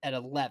at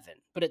 11,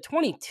 but at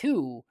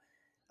 22,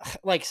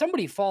 like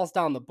somebody falls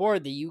down the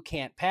board that you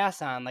can't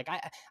pass on. Like,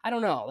 I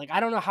don't know. Like,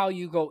 I don't know how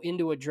you go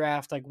into a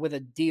draft, like with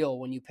a deal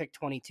when you pick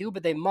 22,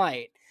 but they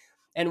might.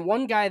 And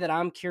one guy that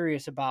I'm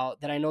curious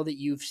about that I know that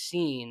you've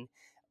seen,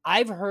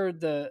 I've heard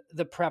the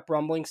prep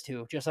rumblings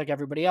too, just like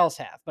everybody else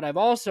have, but I've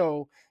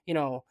also,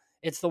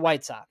 it's the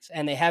White Sox,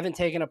 and they haven't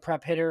taken a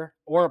prep hitter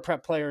or a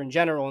prep player in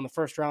general in the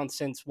first round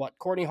since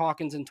Courtney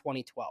Hawkins in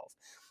 2012.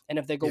 And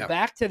if they go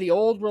back to the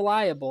old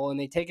reliable and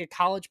they take a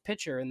college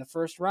pitcher in the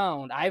first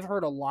round, I've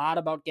heard a lot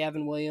about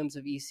Gavin Williams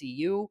of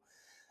ECU.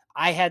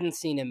 I hadn't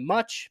seen him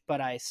much,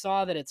 but I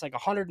saw that it's like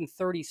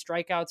 130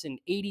 strikeouts in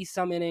 80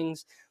 some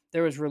innings.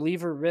 There was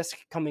reliever risk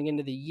coming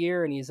into the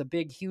year, and he's a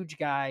big, huge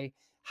guy.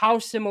 How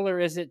similar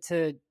is it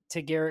to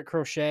Garrett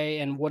Crochet,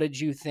 and what did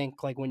you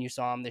think like when you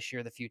saw him this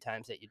year, the few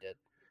times that you did?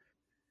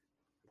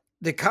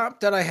 The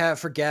comp that I have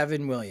for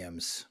Gavin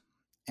Williams,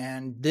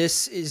 and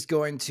this is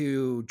going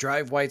to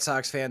drive White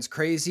Sox fans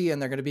crazy, and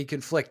they're going to be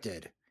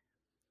conflicted.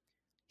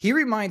 He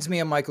reminds me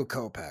of Michael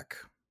Kopech.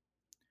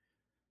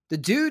 The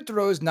dude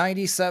throws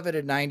 97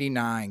 and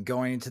 99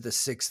 going into the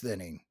 6th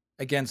inning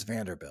against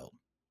Vanderbilt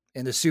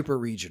in the Super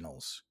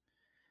Regionals.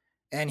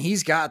 And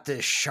he's got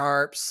this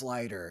sharp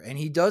slider, and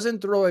he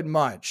doesn't throw it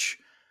much,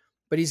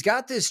 but he's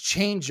got this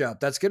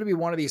changeup that's going to be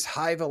one of these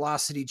high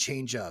velocity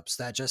changeups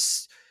that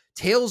just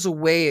tails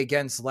away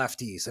against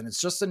lefties, and it's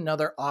just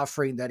another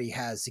offering that he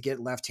has to get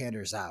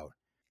left-handers out.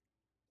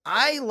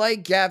 I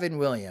like Gavin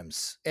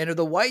Williams, and if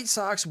the White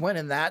Sox went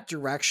in that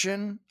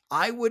direction,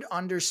 I would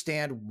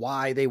understand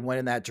why they went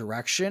in that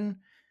direction,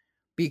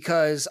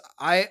 because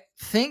I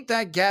think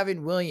that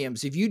Gavin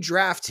Williams, if you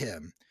draft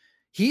him,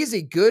 he's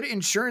a good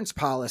insurance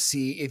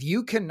policy if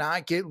you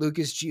cannot get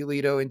Lucas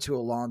Giolito into a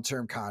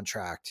long-term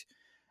contract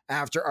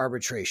after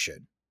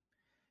arbitration.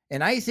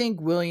 And I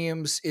think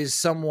Williams is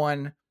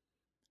someone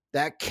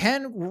that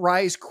can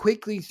rise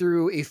quickly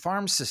through a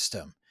farm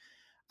system.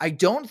 I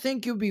don't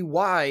think it would be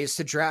wise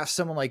to draft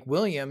someone like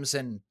Williams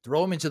and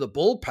throw him into the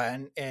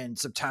bullpen in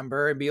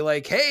September and be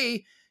like,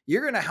 hey,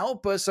 you're going to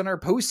help us on our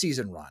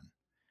postseason run.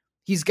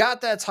 He's got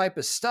that type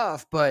of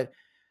stuff, but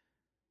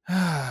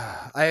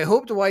I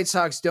hope the White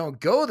Sox don't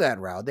go that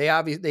route.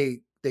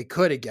 They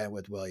could again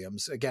with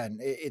Williams. Again,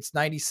 it's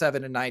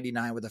 97 and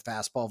 99 with a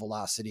fastball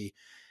velocity,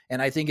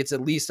 and I think it's at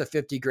least a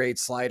 50 grade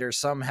slider.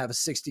 Some have a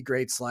 60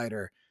 grade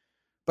slider.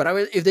 But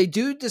if they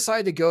do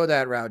decide to go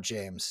that route,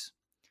 James,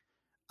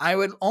 I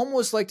would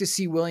almost like to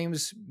see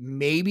Williams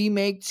maybe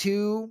make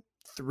 2-3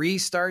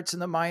 starts in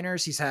the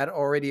minors. He's had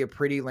already a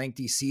pretty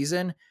lengthy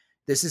season.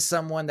 This is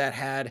someone that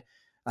had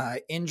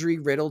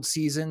injury-riddled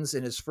seasons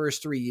in his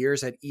first 3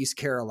 years at East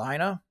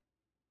Carolina,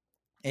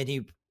 and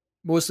he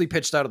mostly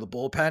pitched out of the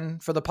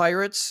bullpen for the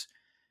Pirates.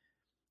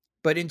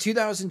 But in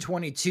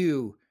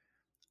 2022,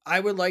 I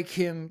would like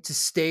him to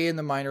stay in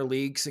the minor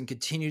leagues and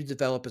continue to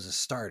develop as a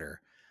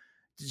starter.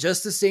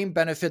 Just the same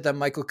benefit that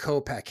Michael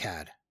Kopech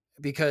had,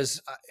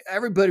 because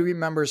everybody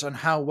remembers on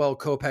how well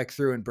Kopech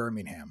threw in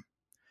Birmingham.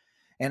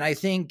 And I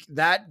think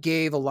that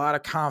gave a lot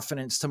of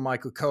confidence to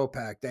Michael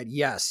Kopech that,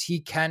 yes,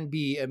 he can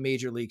be a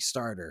major league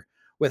starter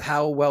with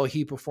how well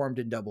he performed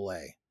in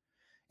Double-A.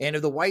 And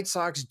if the White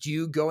Sox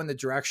do go in the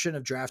direction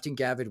of drafting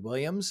Gavin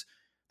Williams,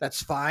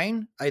 that's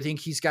fine. I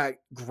think he's got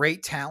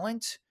great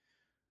talent,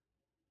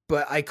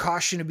 but I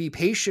caution to be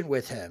patient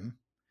with him.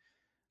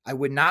 I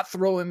would not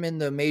throw him in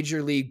the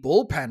major league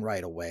bullpen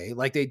right away,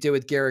 like they did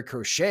with Garrett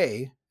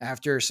Crochet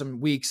after some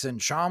weeks in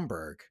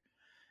Schaumburg.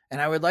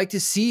 And I would like to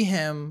see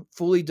him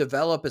fully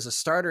develop as a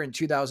starter in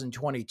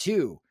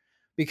 2022,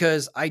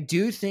 because I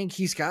do think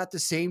he's got the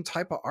same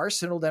type of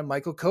arsenal that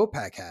Michael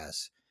Kopech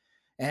has.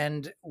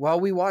 And while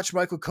we watched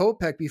Michael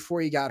Kopech before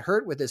he got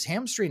hurt with his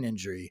hamstring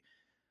injury,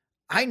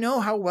 I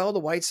know how well the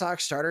White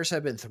Sox starters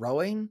have been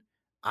throwing.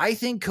 I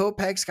think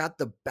Kopech's got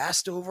the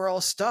best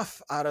overall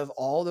stuff out of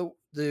all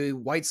the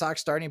White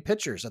Sox starting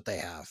pitchers that they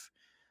have.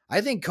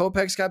 I think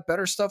Kopech's got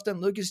better stuff than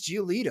Lucas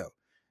Giolito.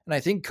 And I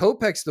think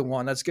Kopech's the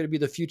one that's going to be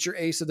the future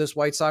ace of this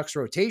White Sox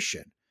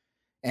rotation.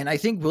 And I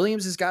think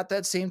Williams has got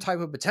that same type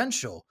of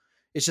potential.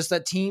 It's just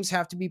that teams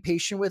have to be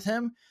patient with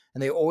him,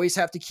 and they always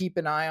have to keep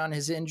an eye on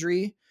his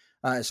injury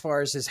as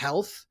far as his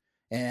health,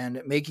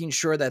 and making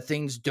sure that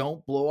things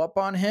don't blow up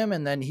on him,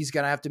 and then he's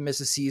going to have to miss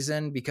a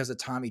season because of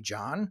Tommy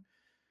John.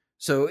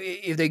 So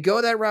if they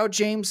go that route,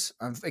 James,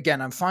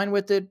 I'm fine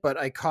with it, but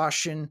I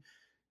caution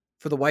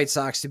for the White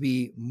Sox to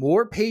be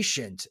more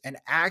patient and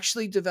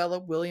actually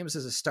develop Williams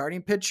as a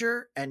starting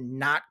pitcher and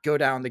not go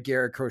down the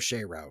Garrett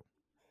Crochet route.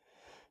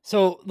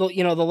 So, the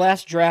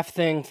last draft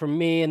thing from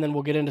me, and then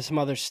we'll get into some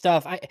other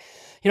stuff. I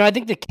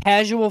think the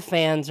casual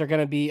fans are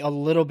going to be a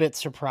little bit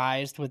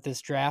surprised with this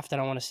draft,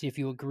 and I want to see if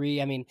you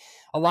agree. I mean,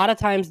 a lot of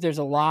times there's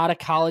a lot of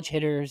college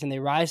hitters, and they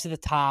rise to the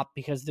top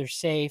because they're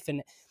safe,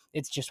 and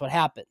it's just what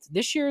happens.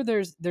 This year,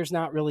 there's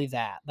not really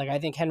that. Like, I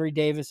think Henry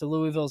Davis of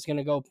Louisville is going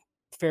to go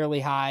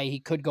fairly high. He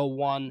could go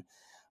 1,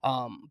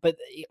 but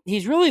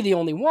he's really the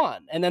only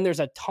one. And then there's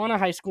a ton of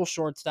high school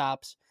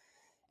shortstops,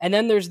 and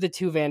then there's the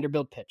 2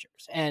 Vanderbilt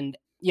pitchers. And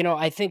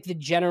I think the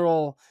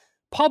general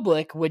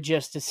public would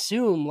just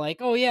assume like,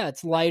 oh yeah,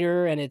 it's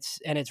Leiter and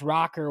it's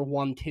Rocker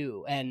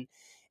 1-2. And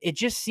it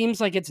just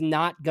seems like it's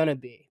not going to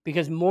be,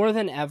 because more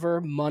than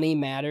ever, money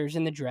matters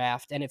in the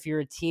draft. And if you're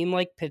a team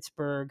like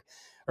Pittsburgh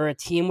or a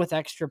team with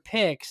extra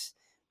picks,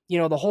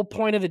 the whole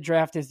point of the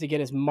draft is to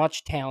get as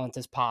much talent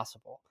as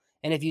possible.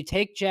 And if you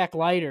take Jack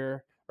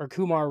Leiter or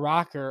Kumar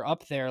Rocker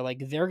up there,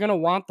 like, they're going to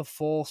want the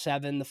full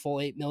 7, the full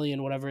 8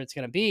 million, whatever it's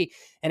going to be.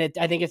 And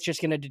I think it's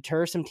just going to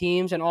deter some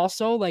teams. And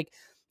also, like,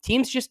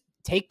 teams just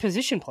take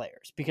position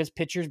players because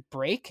pitchers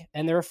break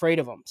and they're afraid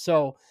of them.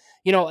 So,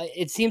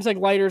 it seems like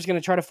Leiter is going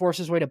to try to force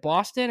his way to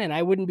Boston. And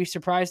I wouldn't be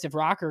surprised if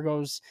Rocker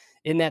goes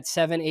in that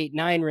 7, 8,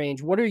 9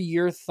 range. What are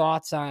your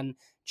thoughts on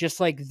just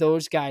like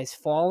those guys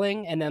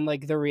falling, and then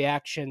like the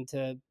reaction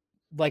to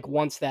like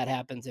once that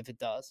happens, if it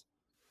does?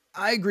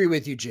 I agree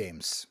with you,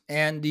 James.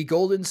 And the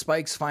Golden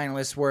Spikes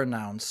finalists were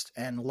announced,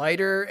 and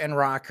Leiter and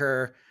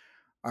Rocker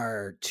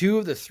are 2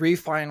 of the 3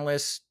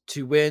 finalists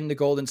to win the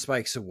Golden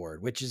Spikes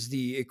Award, which is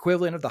the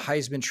equivalent of the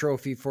Heisman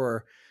Trophy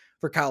for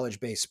college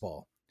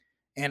baseball.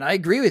 And I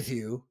agree with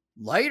you.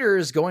 Leiter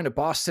is going to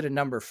Boston at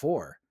number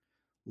 4.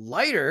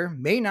 Leiter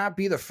may not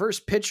be the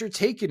first pitcher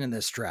taken in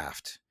this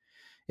draft.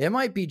 It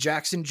might be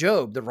Jackson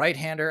Jobe, the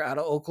right-hander out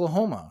of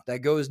Oklahoma, that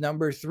goes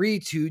number 3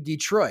 to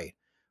Detroit.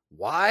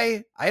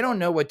 Why? I don't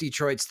know what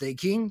Detroit's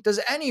thinking. Does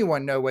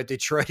anyone know what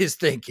Detroit is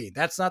thinking?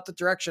 That's not the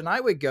direction I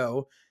would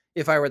go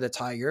if I were the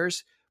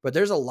Tigers. But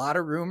there's a lot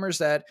of rumors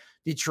that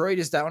Detroit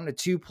is down to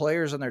 2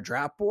 players on their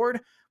draft board.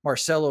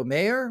 Marcelo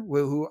Mayer,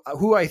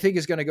 who I think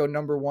is going to go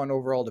number 1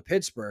 overall to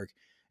Pittsburgh,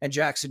 and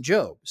Jackson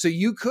Jobe. So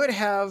you could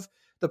have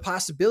the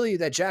possibility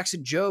that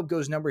Jackson Jobe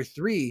goes number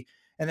 3,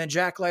 and then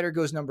Jack Leiter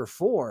goes number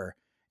 4.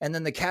 And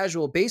then the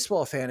casual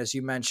baseball fan, as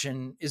you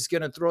mentioned, is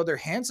going to throw their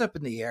hands up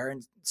in the air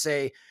and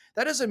say,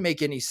 that doesn't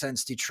make any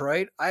sense,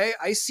 Detroit.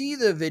 I see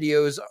the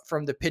videos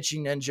from the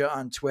Pitching Ninja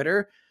on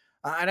Twitter,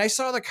 and I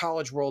saw the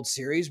College World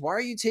Series. Why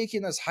are you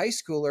taking this high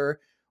schooler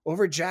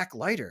over Jack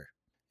Leiter?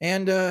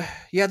 And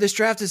this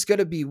draft is going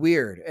to be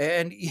weird.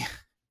 And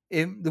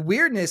the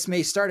weirdness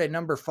may start at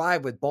number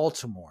 5 with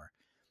Baltimore.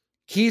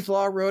 Keith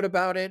Law wrote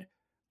about it.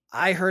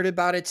 I heard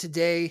about it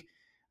today.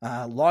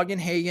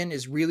 Longenhagen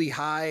is really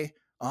high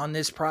on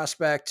this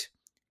prospect.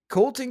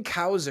 Colton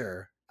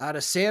Cowser out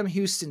of Sam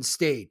Houston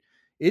State.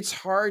 It's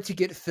hard to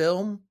get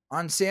film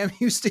on Sam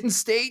Houston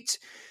State.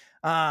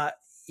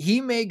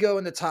 He may go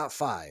in the top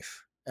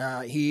 5.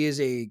 He is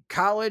a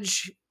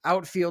college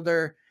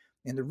outfielder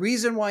And the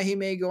reason why he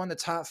may go in the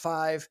top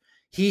 5,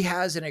 he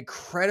has an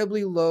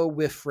incredibly low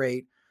whiff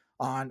rate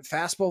on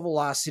fastball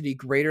velocity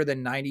greater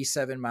than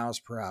 97 miles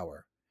per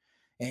hour.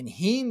 And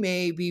he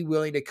may be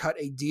willing to cut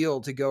a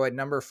deal to go at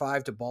number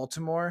 5 to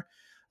Baltimore,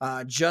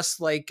 just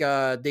like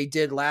they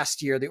did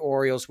last year, the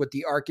Orioles, with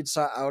the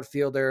Arkansas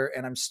outfielder.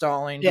 And I'm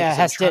stalling. Yeah,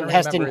 Heston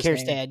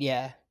Kjerstad.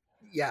 Yeah.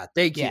 Yeah,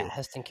 thank you. Yeah,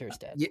 Heston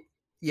Kjerstad.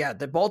 Yeah,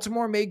 the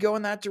Baltimore may go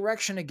in that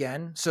direction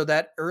again, so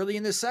that early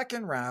in the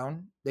second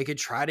round, they could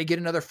try to get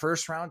another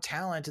first-round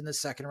talent in the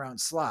second-round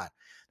slot.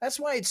 That's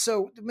why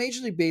the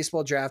Major League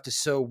Baseball draft is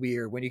so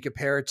weird when you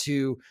compare it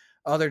to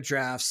other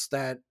drafts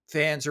that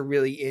fans are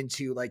really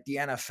into, like the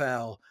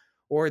NFL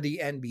or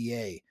the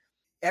NBA.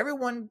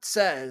 Everyone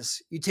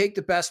says you take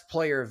the best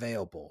player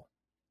available.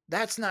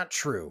 That's not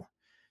true.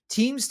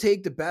 Teams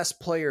take the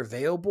best player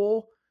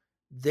available.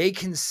 They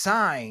can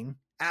sign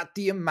at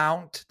the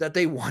amount that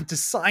they want to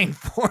sign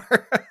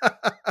for.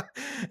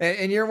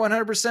 And you're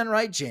 100%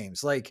 right,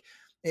 James. Like,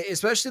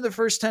 especially the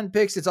first 10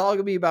 picks, it's all going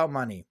to be about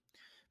money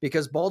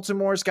because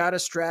Baltimore's got a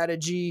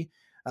strategy.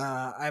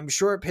 I'm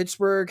sure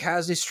Pittsburgh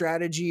has a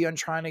strategy on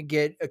trying to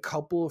get a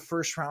couple of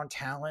first round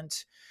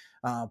talent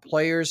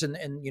players and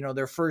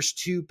their first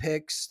 2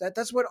 picks.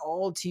 That's what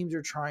all teams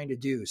are trying to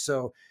do.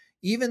 So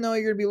even though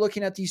you're going to be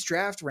looking at these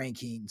draft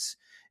rankings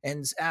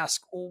and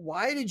ask, well,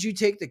 why did you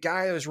take the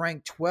guy that was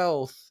ranked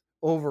 12th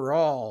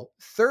overall,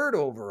 3rd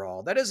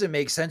overall? That doesn't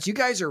make sense. You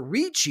guys are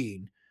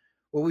reaching.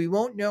 Well, we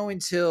won't know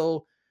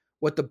until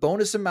what the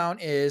bonus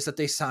amount is that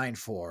they signed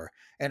for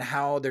and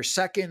how their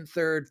 2nd,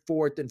 3rd,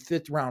 4th, and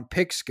 5th round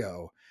picks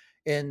go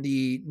in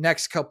the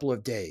next couple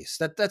of days.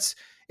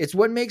 It's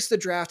what makes the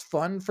draft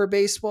fun for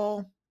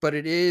baseball, but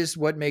it is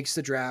what makes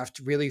the draft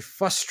really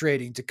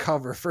frustrating to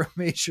cover for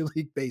Major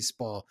League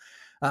Baseball.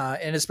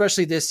 And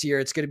especially this year,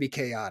 it's going to be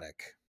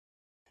chaotic.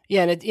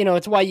 Yeah, and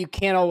it's why you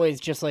can't always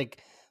just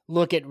like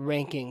look at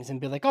rankings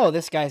and be like, oh,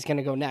 this guy's going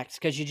to go next,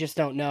 because you just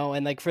don't know.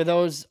 And like for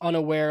those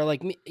unaware,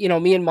 like me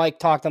and Mike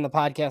talked on the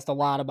podcast a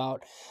lot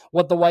about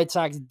what the White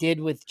Sox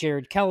did with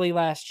Jared Kelly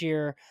last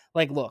year.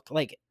 Like, look,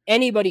 like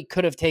anybody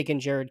could have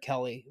taken Jared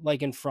Kelly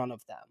like in front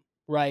of them,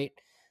 right?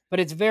 But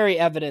it's very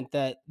evident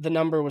that the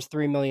number was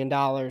 $3 million.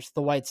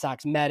 The White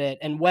Sox met it,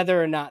 and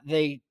whether or not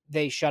they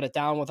shut it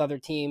down with other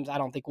teams, I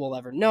don't think we'll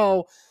ever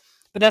know.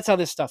 But that's how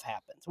this stuff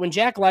happens. When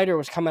Jack Leiter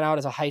was coming out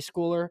as a high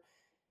schooler,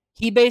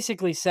 he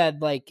basically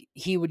said like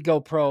he would go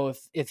pro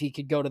if he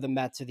could go to the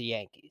Mets or the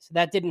Yankees.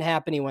 That didn't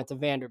happen. He went to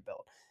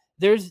Vanderbilt.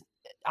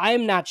 I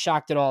am not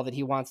shocked at all that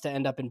he wants to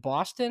end up in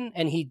Boston,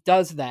 and he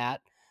does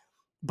that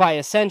by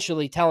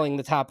essentially telling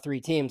the top 3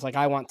 teams, like,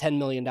 I want $10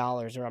 million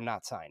or I'm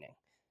not signing.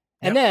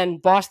 And then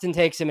Boston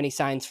takes him and he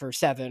signs for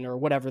 7 or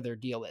whatever their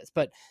deal is.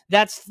 But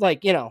that's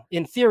like,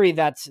 in theory,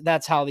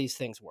 that's how these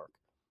things work.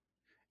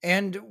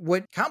 And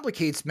what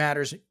complicates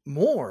matters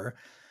more,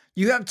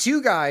 you have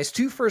 2 guys,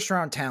 2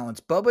 first-round talents,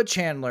 Bubba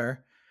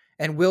Chandler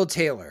and Will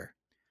Taylor.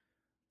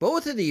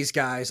 Both of these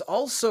guys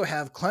also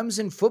have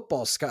Clemson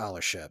football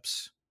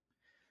scholarships.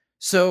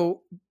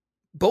 So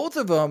both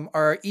of them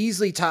are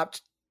easily top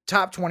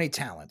 20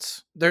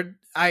 talents.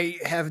 I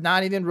have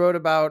not even wrote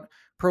about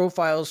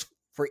profiles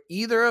for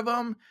either of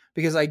them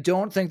because I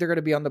don't think they're going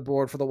to be on the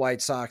board for the White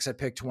Sox at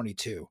pick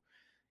 22.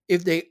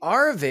 If they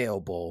are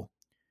available,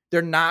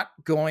 they're not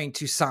going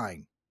to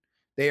sign.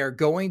 They are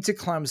going to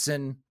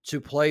Clemson to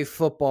play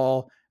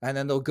football, and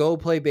then they'll go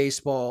play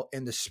baseball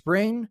in the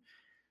spring.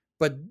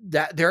 But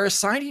that they're a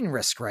signing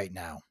risk right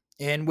now.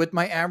 And with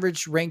my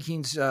average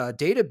rankings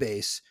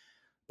database,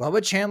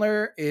 Bubba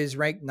Chandler is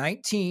ranked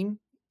 19,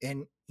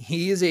 and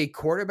he is a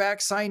quarterback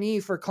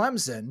signee for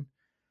Clemson.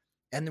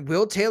 And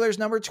Will Taylor's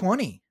number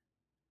 20.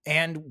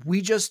 And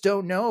we just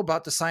don't know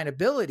about the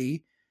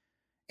signability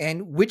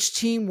and which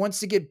team wants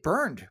to get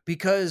burned,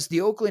 because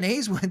the Oakland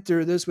A's went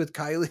through this with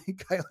Kyler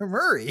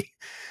Murray,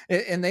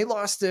 and they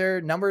lost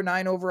their number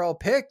 9 overall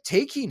pick,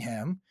 taking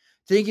him,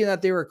 thinking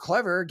that they were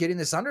clever, getting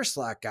this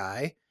underslot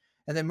guy.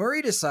 And then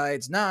Murray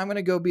decides, I'm going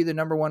to go be the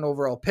number 1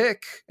 overall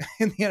pick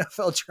in the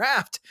NFL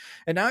draft.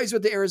 And now he's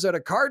with the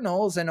Arizona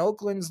Cardinals, and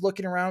Oakland's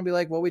looking around and be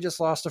like, well, we just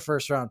lost a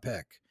first round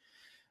pick.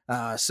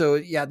 So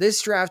yeah, this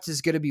draft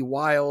is going to be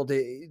wild.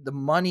 The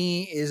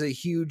money is a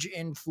huge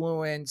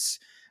influence.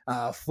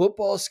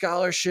 Football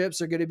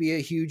scholarships are going to be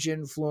a huge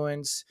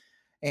influence,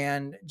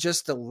 and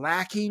just the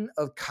lacking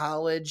of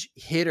college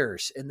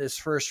hitters in this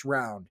first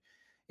round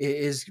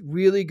is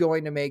really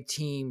going to make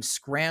teams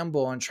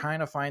scramble and trying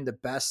to find the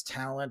best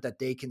talent that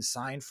they can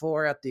sign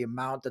for at the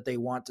amount that they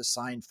want to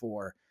sign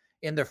for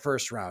in the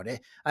first round.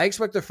 I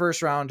expect the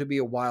first round to be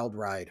a wild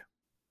ride.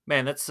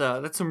 Man, that's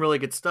some really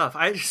good stuff.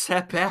 I just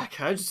sat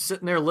back. I was just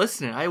sitting there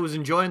listening. I was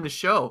enjoying the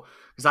show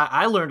because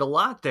I learned a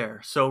lot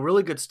there. So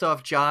really good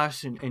stuff,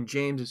 Josh and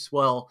James as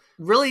well.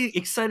 Really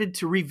excited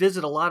to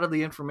revisit a lot of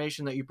the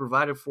information that you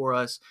provided for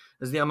us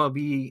as the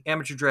MLB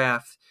amateur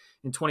draft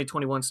in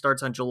 2021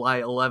 starts on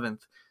July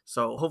 11th.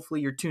 So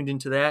hopefully you're tuned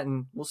into that,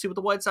 and we'll see what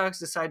the White Sox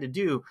decide to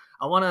do.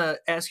 I want to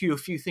ask you a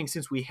few things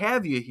since we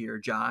have you here,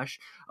 Josh,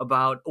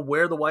 about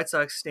where the White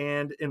Sox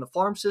stand in the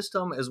farm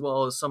system, as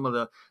well as some of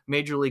the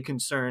major league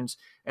concerns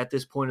at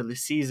this point of the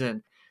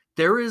season.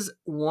 There is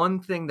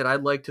one thing that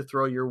I'd like to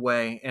throw your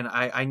way, and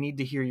I need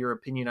to hear your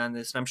opinion on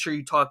this. And I'm sure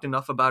you talked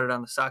enough about it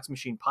on the Sox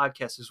Machine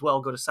podcast as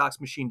well. Go to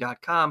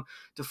soxmachine.com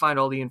to find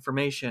all the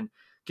information.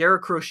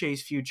 Garrett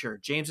Crochet's future.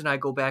 James and I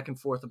go back and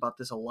forth about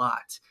this a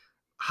lot.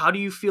 How do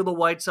you feel the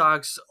White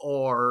Sox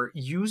are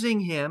using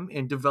him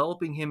and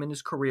developing him in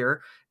his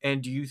career?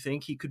 And do you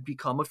think he could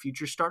become a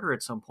future starter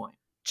at some point?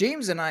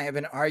 James and I have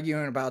been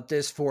arguing about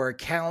this for a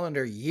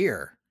calendar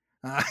year.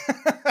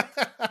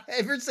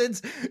 Ever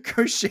since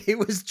Crochet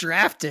was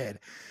drafted.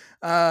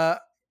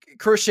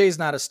 Crochet's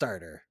not a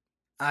starter.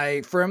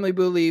 I firmly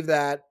believe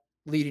that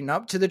leading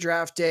up to the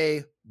draft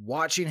day,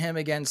 watching him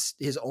against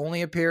his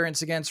only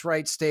appearance against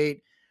Wright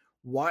State,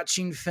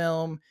 watching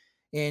film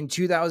in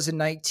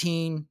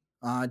 2019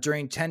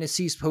 during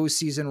Tennessee's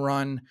postseason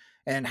run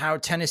and how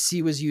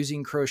Tennessee was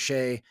using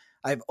Crochet,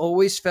 I've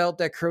always felt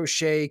that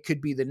Crochet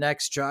could be the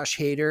next Josh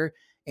Hader,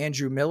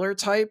 Andrew Miller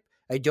type.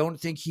 I don't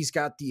think he's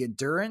got the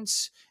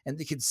endurance and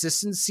the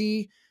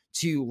consistency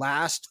to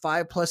last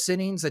 5+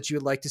 innings that you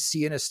would like to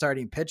see in a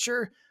starting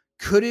pitcher.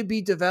 Could it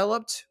be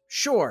developed?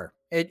 Sure,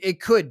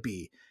 it could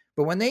be.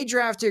 But when they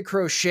drafted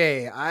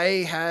Crochet,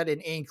 I had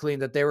an inkling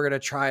that they were going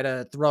to try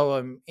to throw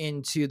him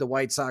into the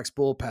White Sox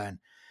bullpen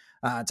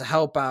to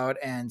help out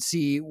and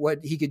see what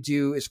he could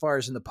do as far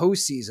as in the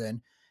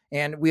postseason.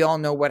 And we all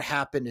know what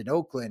happened in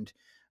Oakland.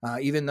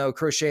 Even though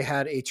Crochet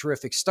had a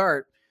terrific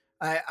start,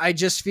 I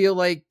just feel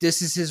like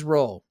this is his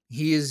role.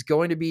 He is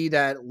going to be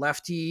that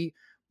lefty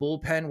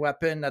bullpen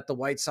weapon that the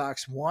White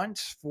Sox want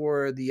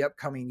for the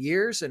upcoming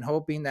years, and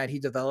hoping that he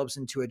develops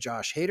into a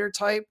Josh Hader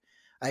type.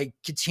 I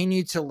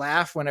continue to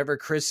laugh whenever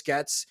Chris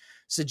Getz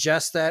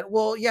suggests that,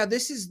 well, yeah,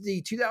 this is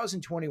the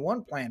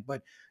 2021 plan,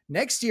 but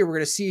next year we're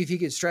going to see if he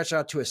can stretch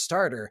out to a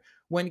starter,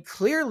 when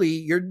clearly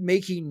you're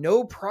making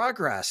no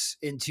progress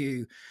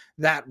into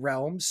that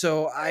realm.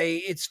 So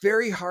it's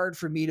very hard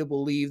for me to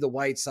believe the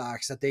White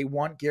Sox that they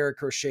want Garrett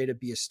Crochet to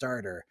be a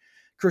starter.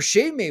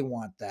 Crochet may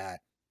want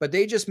that, but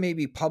they just may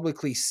be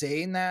publicly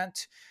saying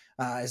that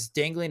as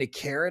dangling a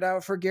carrot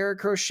out for Garrett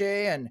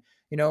Crochet. And,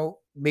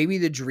 maybe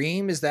the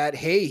dream is that,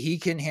 hey, he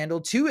can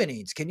handle 2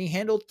 innings. Can he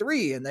handle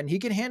 3? And then he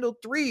can handle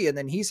 3. And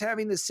then he's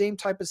having the same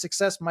type of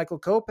success Michael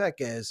Kopech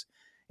is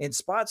in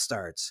spot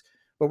starts.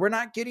 But we're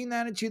not getting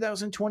that in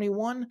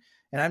 2021.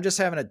 And I'm just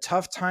having a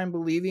tough time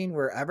believing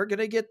we're ever going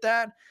to get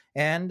that.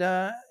 And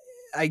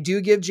I do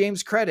give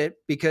James credit,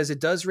 because it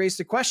does raise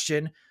the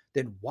question,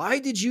 then why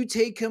did you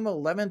take him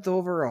 11th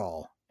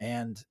overall?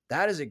 And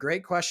that is a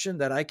great question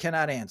that I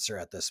cannot answer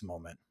at this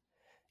moment.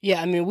 Yeah,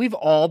 I mean, we've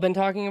all been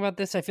talking about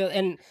this, I feel,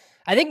 and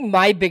I think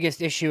my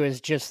biggest issue is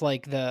just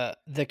like the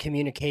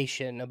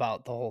communication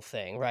about the whole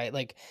thing, right?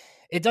 Like,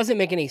 it doesn't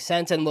make any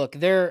sense. And look,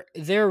 they're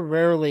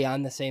rarely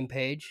on the same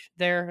page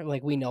there.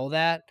 Like, we know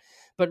that.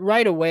 But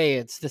right away,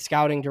 it's the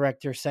scouting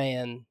director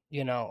saying,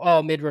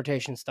 oh,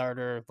 mid-rotation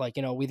starter, like,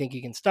 we think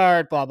he can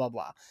start, blah, blah,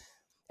 blah.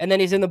 And then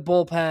he's in the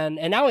bullpen.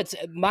 And now it's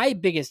my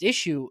biggest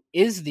issue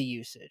is the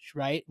usage,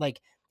 right? Like,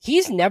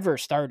 he's never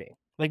starting.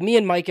 Like, me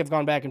and Mike have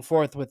gone back and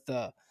forth with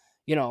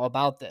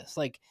about this.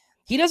 Like,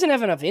 he doesn't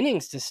have enough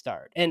innings to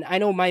start. And I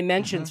know my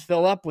mentions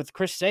fill up with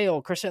Chris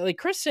Sale. Chris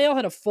Sale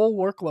had a full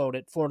workload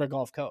at Florida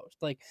Gulf Coast.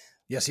 Like,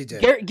 yes, he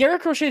did.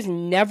 Garrett Crochet's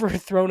never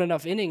thrown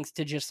enough innings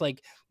to just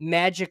like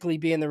magically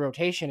be in the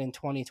rotation in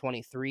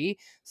 2023.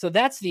 So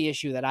that's the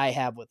issue that I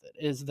have with it,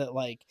 is that,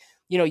 like,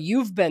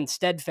 you've been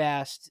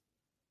steadfast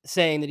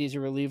saying that he's a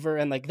reliever,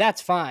 and like,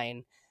 that's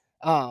fine.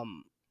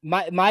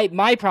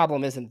 My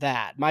problem isn't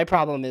that. My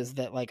problem is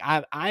that, like,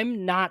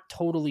 I'm not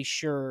totally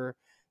sure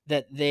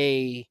that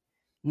they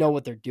know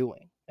what they're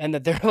doing and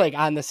that they're like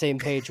on the same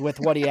page with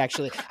what he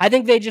actually, I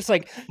think they just,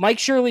 like, Mike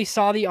Shirley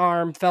saw the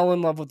arm, fell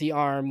in love with the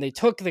arm. They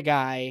took the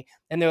guy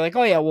and they're like,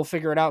 oh yeah, we'll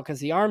figure it out because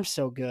the arm's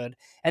so good.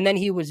 And then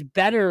he was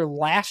better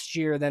last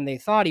year than they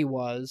thought he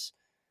was.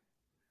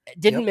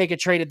 Didn't make a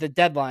trade at the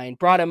deadline,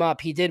 brought him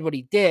up. He did what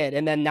he did.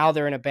 And then now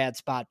they're in a bad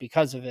spot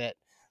because of it.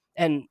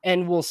 And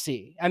we'll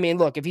see. I mean,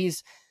 look, if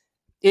he's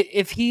an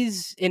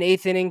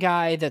 8th inning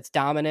guy that's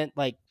dominant,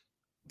 like,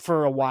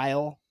 for a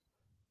while,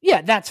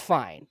 yeah, that's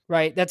fine,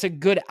 right? That's a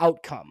good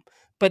outcome,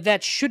 but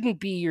that shouldn't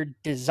be your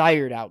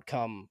desired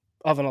outcome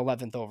of an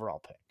 11th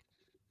overall pick.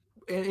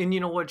 And you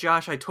know what,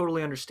 Josh, I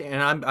totally understand.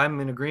 And I'm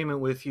in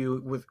agreement with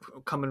you with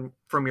coming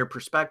from your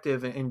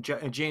perspective, and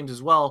James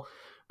as well,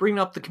 bringing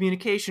up the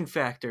communication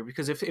factor,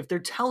 because if they're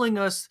telling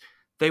us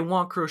they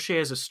want Crochet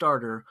as a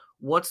starter,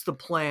 what's the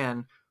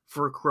plan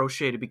for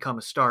Crochet to become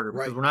a starter?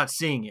 Because we're not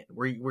seeing it.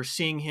 We're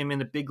seeing him in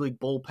the big league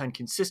bullpen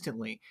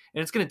consistently,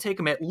 and it's going to take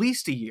him at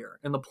least a year.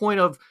 And the point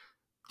of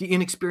the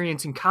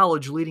inexperience in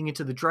college leading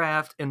into the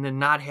draft, and then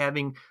not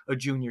having a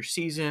junior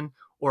season,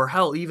 or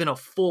hell, even a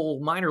full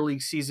minor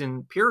league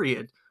season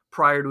period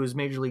prior to his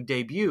major league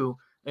debut,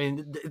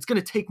 and it's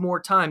going to take more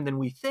time than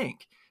we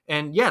think.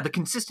 And yeah, the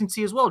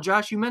consistency as well.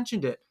 Josh, you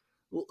mentioned it.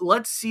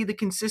 Let's see the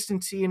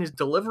consistency in his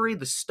delivery,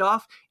 the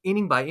stuff,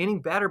 inning by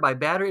inning, batter by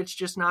batter. It's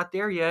just not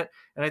there yet.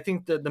 And I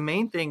think that the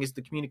main thing is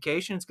the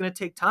communication. It's going to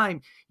take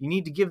time. You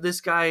need to give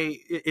this guy,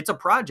 it's a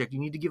project. You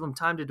need to give him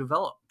time to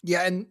develop.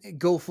 Yeah, and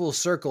go full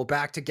circle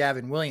back to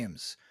Gavin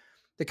Williams.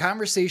 The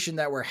conversation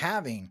that we're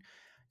having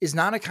is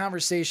not a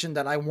conversation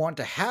that I want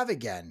to have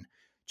again,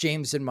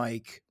 James and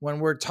Mike, when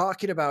we're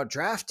talking about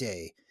draft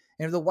day.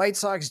 And if the White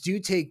Sox do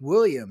take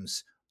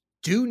Williams,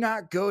 do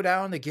not go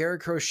down the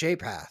Garrett Crochet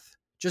path.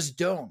 Just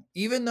don't.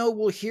 Even though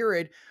we'll hear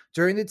it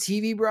during the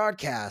TV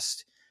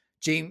broadcast,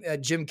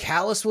 Jim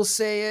Callis will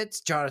say it.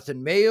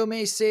 Jonathan Mayo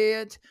may say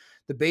it.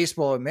 The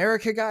Baseball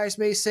America guys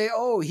may say,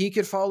 oh, he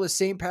could follow the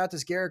same path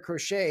as Garrett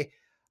Crochet.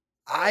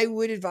 I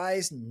would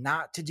advise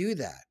not to do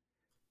that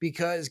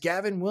because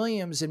Gavin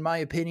Williams, in my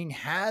opinion,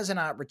 has an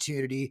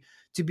opportunity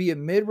to be a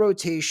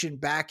mid-rotation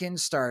back-end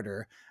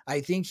starter. I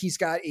think he's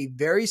got a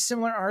very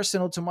similar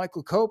arsenal to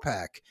Michael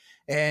Kopech.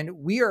 And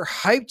we are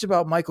hyped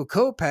about Michael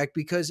Kopech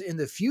because in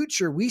the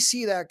future, we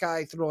see that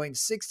guy throwing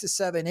 6 to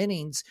 7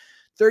 innings,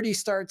 30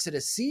 starts in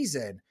a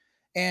season,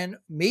 and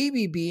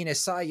maybe being a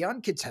Cy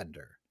Young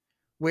contender,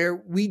 where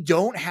we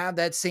don't have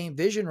that same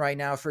vision right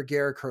now for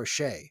Garrett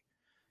Crochet.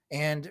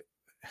 And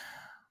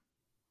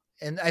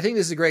I think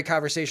this is a great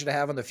conversation to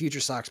have on the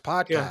FutureSox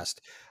podcast.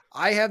 Yeah.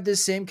 I have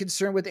this same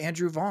concern with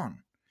Andrew Vaughn.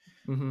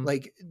 Mm-hmm.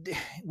 Like,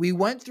 we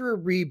went through a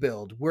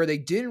rebuild where they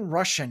didn't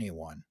rush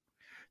anyone.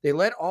 They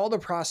let all the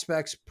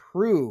prospects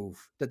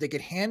prove that they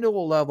could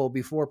handle a level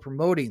before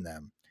promoting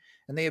them.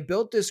 And they have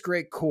built this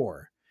great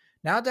core.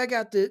 Now they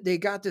got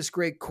this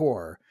great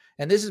core.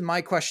 And this is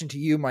my question to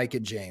you, Mike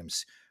and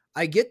James.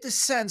 I get the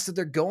sense that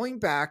they're going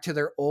back to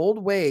their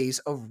old ways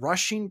of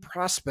rushing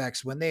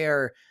prospects when they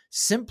are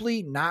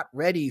simply not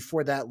ready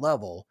for that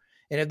level.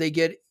 And if they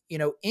get,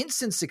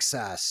 instant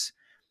success,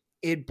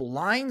 it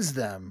blinds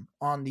them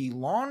on the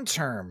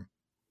long-term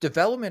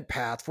development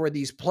path for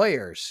these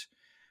players.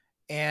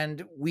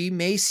 And we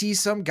may see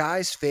some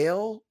guys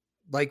fail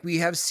like we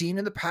have seen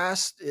in the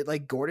past,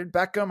 like Gordon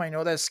Beckham. I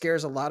know that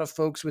scares a lot of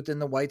folks within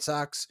the White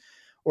Sox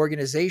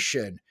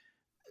organization.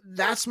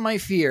 That's my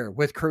fear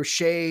with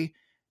Crochet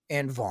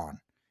and Vaughn,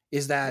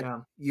 is that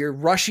you're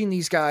rushing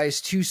these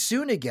guys too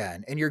soon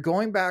again, and you're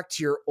going back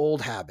to your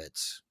old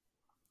habits.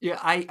 Yeah,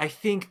 I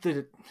think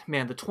that,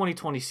 man, the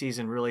 2020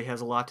 season really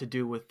has a lot to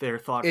do with their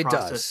thought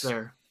process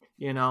there,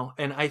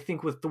 and I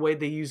think with the way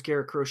they use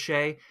Garrett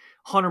Crochet,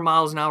 100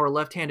 miles an hour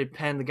left-handed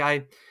pen, the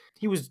guy,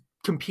 he was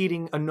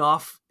competing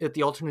enough at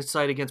the alternate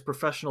site against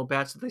professional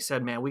bats that they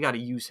said, man, we got to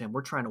use him.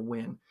 We're trying to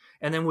win.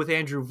 And then with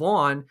Andrew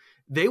Vaughn,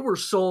 they were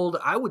sold,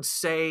 I would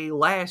say,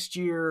 last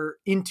year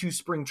into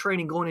spring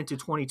training going into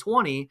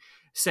 2020,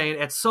 saying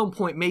at some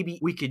point maybe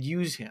we could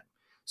use him.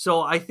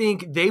 So I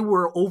think they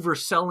were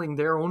overselling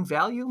their own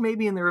value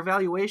maybe in their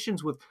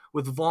evaluations with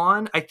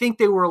Vaughn. I think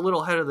they were a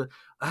little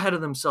ahead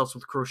of themselves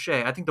with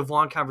Crochet. I think the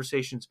Vaughn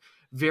conversation's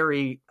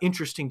very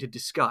interesting to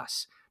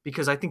discuss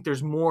because I think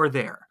there's more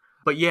there.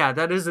 But yeah,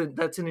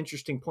 that's an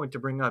interesting point to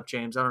bring up,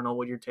 James. I don't know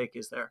what your take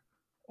is there.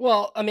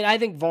 Well, I mean, I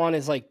think Vaughn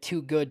is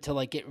too good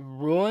to get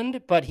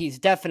ruined, but he's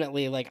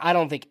definitely I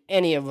don't think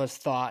any of us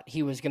thought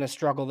he was going to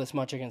struggle this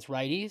much against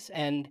righties.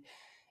 And,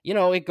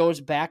 it goes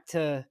back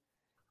to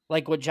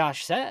what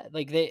Josh said,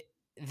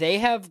 they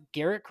have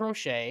Garrett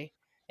Crochet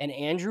and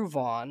Andrew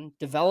Vaughn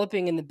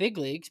developing in the big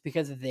leagues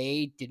because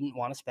they didn't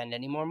want to spend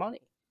any more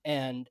money.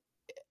 And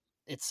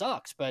it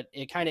sucks, but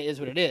it kind of is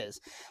what it is.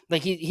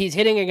 He's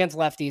hitting against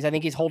lefties. I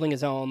think he's holding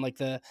his own.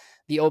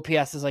 The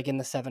OPS is in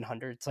the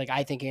 700s.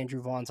 I think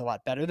Andrew Vaughn's a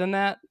lot better than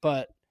that,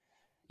 but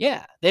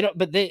yeah, they don't,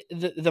 but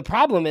the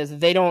problem is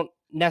they don't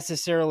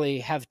necessarily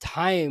have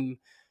time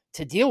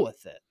to deal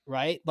with it.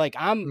 Right.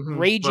 I'm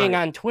raging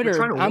on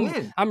Twitter.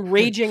 I'm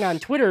raging on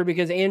Twitter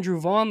because Andrew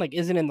Vaughn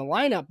isn't in the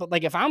lineup.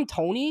 But if I'm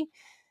Tony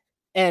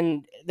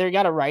and they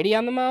got a righty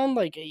on the mound,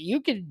 you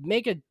could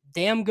make a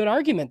damn good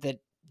argument that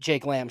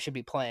Jake Lamb should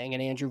be playing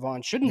and Andrew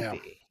Vaughn shouldn't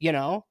be,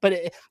 but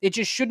it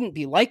just shouldn't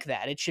be like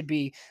that. It should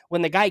be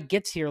when the guy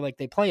gets here,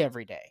 they play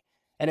every day.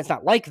 And it's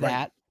not like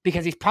that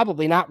because he's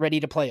probably not ready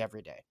to play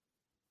every day.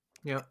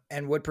 Yeah.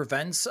 And what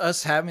prevents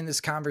us having this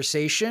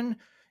conversation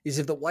is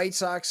if the White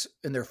Sox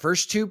in their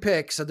first 2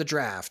 picks of the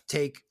draft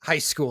take high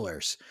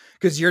schoolers,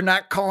 because you're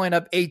not calling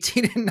up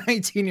 18 and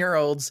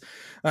 19-year-olds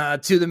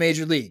to the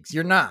major leagues.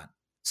 You're not.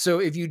 So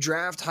if you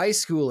draft high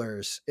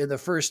schoolers in the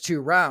first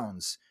 2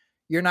 rounds,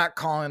 you're not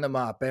calling them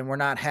up and we're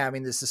not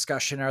having this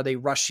discussion. Are they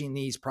rushing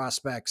these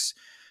prospects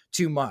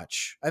too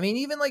much? I mean,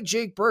 even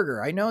Jake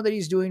Berger, I know that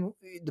he's doing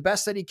the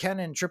best that he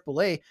can in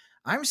AAA.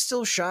 I'm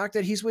still shocked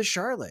that he's with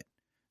Charlotte.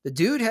 The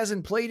dude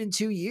hasn't played in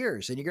 2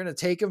 years and you're going to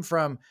take him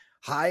from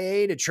high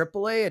A to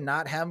AAA and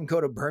not have him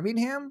go to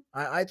Birmingham.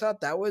 I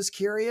thought that was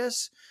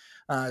curious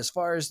as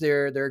far as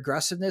their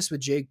aggressiveness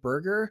with Jake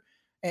Berger.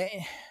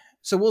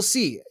 So we'll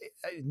see.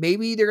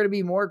 Maybe they're going to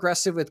be more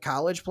aggressive with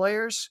college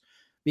players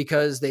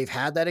because they've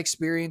had that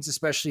experience,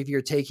 especially if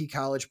you're taking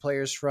college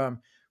players from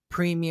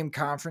premium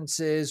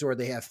conferences or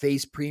they have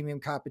faced premium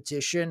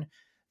competition.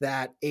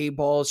 that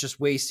A-ball is just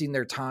wasting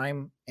their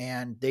time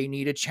and they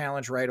need a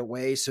challenge right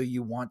away. So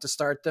you want to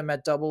start them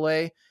at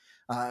AA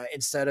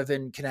instead of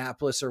in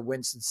Kannapolis or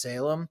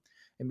Winston-Salem.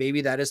 And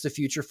maybe that is the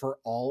future for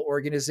all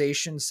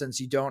organizations, since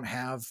you don't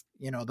have,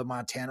 the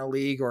Montana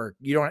League, or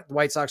the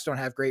White Sox don't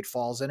have Great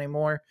Falls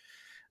anymore.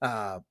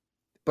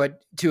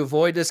 But to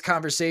avoid this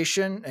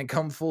conversation and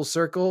come full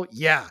circle,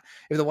 if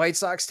the White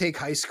Sox take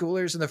high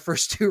schoolers in the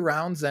first 2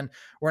 rounds, then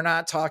we're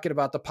not talking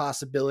about the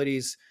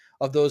possibilities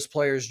of those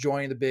players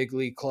joining the big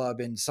league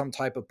club in some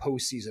type of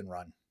postseason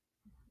run.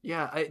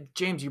 Yeah,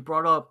 James, you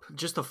brought up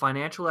just the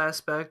financial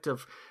aspect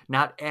of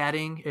not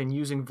adding and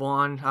using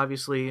Vaughn,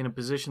 obviously, in a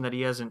position that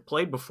he hasn't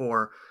played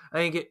before. I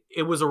think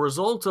it was a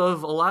result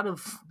of a lot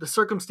of the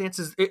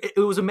circumstances. It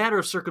was a matter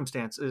of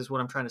circumstances,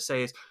 what I'm trying to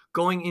say is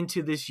going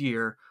into this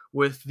year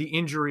with the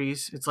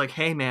injuries. It's like,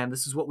 hey, man,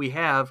 this is what we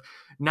have.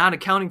 Not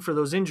accounting for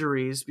those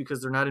injuries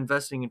because they're not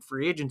investing in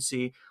free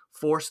agency,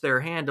 forced their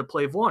hand to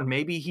play Vaughn.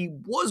 Maybe he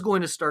was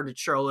going to start at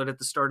Charlotte at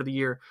the start of the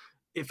year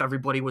if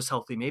everybody was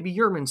healthy. Maybe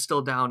Yerman's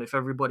still down if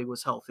everybody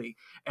was healthy.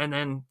 And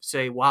then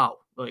say, wow,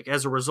 like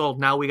as a result,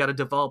 now we got to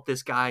develop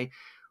this guy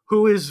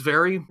who is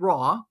very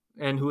raw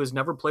and who has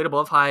never played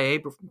above high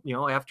A,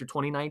 after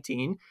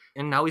 2019.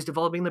 And now he's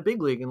developing the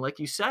big league. And like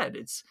you said,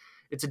 it's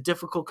a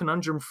difficult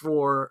conundrum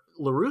for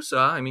La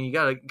Russa. I mean, you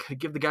got to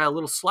give the guy a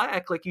little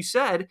slack. Like you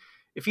said,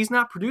 if he's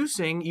not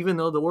producing, even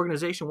though the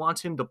organization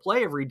wants him to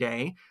play every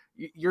day,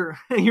 you're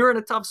in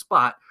a tough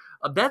spot.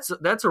 That's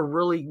a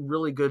really,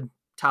 really good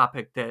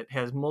topic that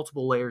has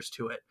multiple layers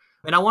to it.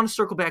 And I want to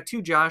circle back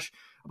too, Josh,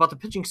 about the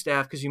pitching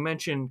staff, because you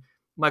mentioned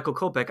Michael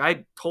Kopech.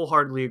 I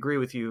wholeheartedly agree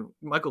with you.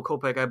 Michael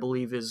Kopech, I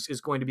believe, is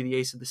going to be the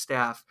ace of the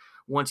staff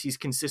once he's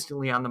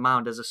consistently on the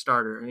mound as a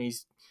starter. And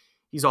he's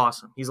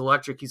awesome. He's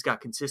electric. He's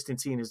got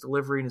consistency in his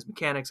delivery and his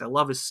mechanics. I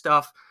love his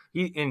stuff.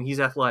 He's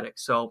athletic.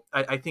 So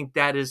I think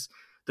that is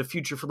the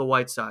future for the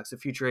White Sox, the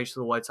future ace for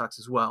the White Sox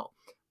as well.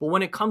 But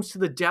when it comes to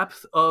the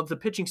depth of the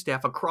pitching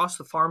staff across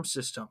the farm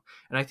system,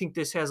 and I think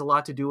this has a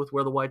lot to do with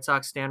where the White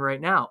Sox stand right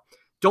now.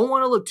 Don't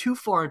want to look too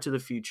far into the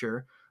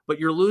future, but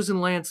you're losing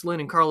Lance Lynn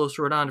and Carlos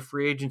Rodon to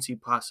free agency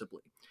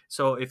possibly.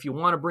 So if you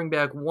want to bring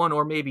back one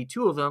or maybe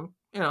 2 of them,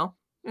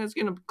 it's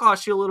going to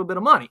cost you a little bit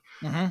of money.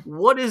 Mm-hmm.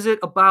 What is it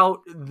about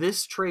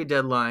this trade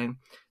deadline?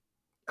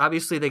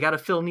 Obviously, they got to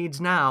fill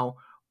needs now,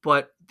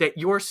 but that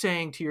you're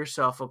saying to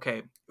yourself,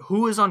 okay,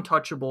 who is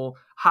untouchable?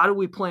 How do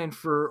we plan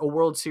for a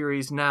World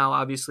Series now?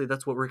 Obviously,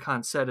 that's what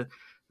Rickon said at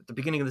the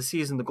beginning of the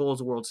season. The goal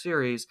is a World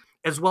Series,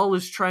 as well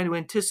as trying to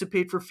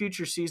anticipate for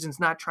future seasons,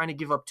 not trying to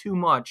give up too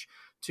much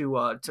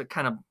to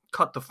kind of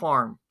cut the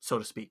farm, so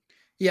to speak.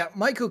 Yeah,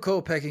 Michael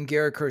Kopech and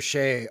Garrett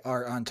Crochet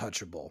are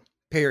untouchable,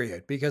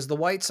 period, because the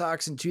White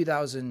Sox in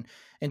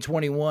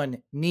 2021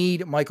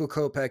 need Michael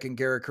Kopech and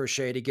Garrett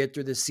Crochet to get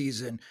through this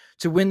season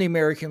to win the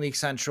American League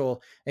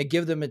Central and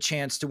give them a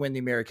chance to win the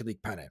American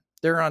League pennant.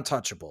 They're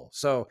untouchable.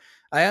 So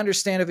I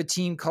understand if a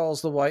team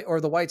calls the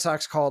White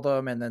Sox call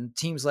them and then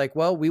team's like,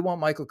 well, we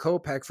want Michael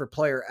Kopech for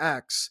player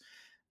X.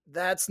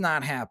 That's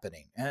not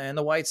happening. And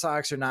the White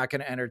Sox are not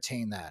going to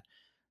entertain that.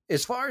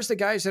 As far as the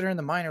guys that are in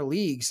the minor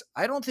leagues,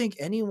 I don't think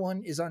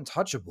anyone is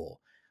untouchable.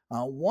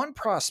 One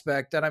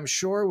prospect that I'm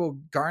sure will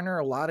garner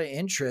a lot of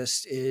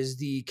interest is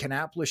the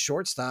Kannapolis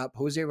shortstop,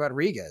 Jose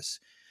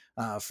Rodriguez,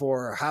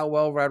 for how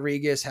well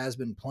Rodriguez has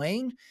been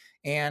playing.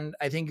 And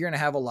I think you're going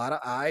to have a lot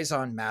of eyes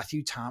on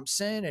Matthew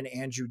Thompson and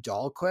Andrew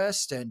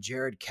Dahlquist and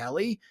Jared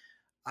Kelly.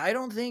 I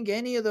don't think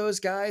any of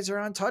those guys are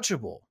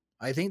untouchable.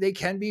 I think they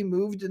can be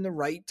moved in the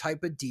right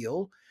type of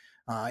deal.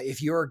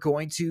 If you're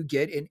going to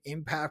get an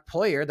impact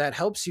player that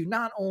helps you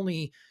not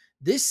only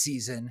this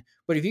season,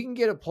 but if you can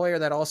get a player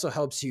that also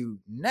helps you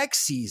next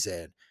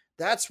season,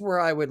 that's where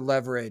I would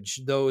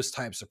leverage those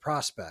types of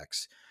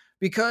prospects.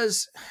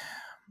 Because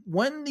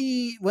when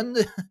the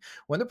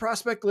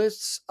prospect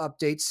lists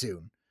update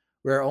soon,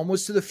 we're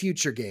almost to the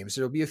future games.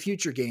 There'll be a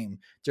future game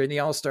during the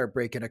All-Star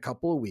break in a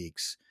couple of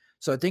weeks.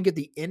 So I think at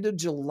the end of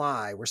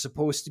July, we're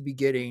supposed to be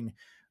getting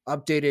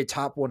updated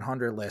top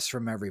 100 lists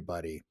from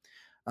everybody.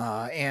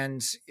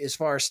 And as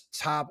far as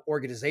top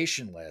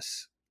organization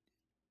lists,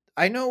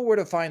 I know where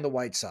to find the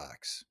White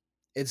Sox.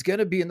 It's going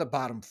to be in the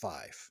bottom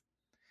 5.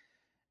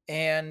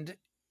 And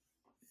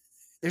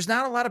there's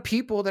not a lot of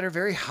people that are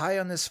very high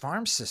on this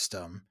farm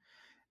system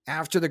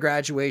after the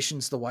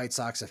graduations the White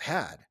Sox have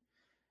had.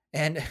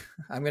 And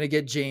I'm going to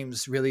get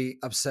James really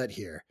upset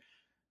here.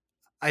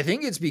 I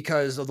think it's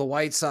because of the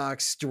White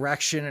Sox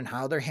direction and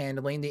how they're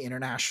handling the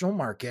international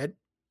market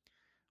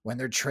when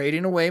they're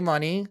trading away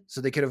money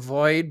so they could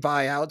avoid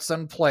buyouts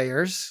on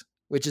players,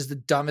 which is the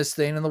dumbest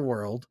thing in the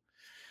world.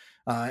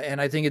 And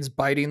I think it's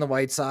biting the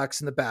White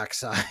Sox in the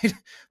backside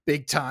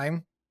big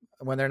time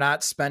when they're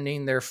not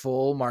spending their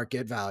full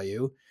market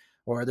value,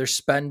 or they're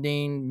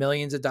spending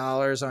millions of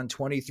dollars on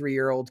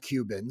 23-year-old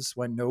Cubans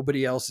when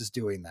nobody else is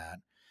doing that.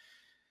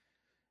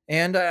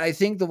 And I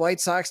think the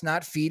White Sox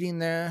not feeding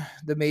the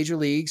major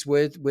leagues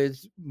with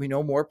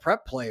more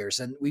prep players.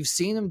 And we've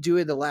seen them do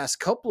it the last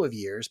couple of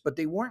years, but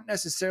they weren't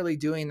necessarily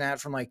doing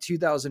that from like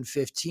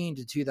 2015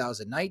 to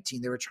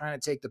 2019. They were trying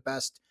to take the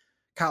best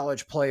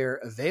college player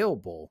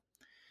available.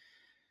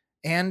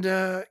 And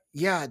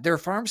their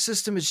farm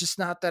system is just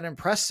not that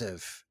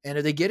impressive. And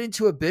if they get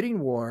into a bidding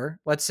war,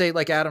 let's say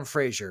like Adam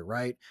Frazier,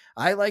 right?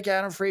 I like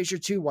Adam Frazier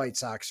too, White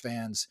Sox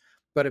fans.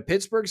 But if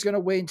Pittsburgh's going to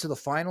wait until the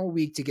final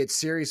week to get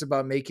serious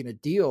about making a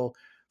deal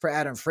for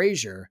Adam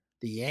Frazier,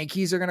 the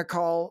Yankees are going to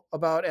call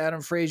about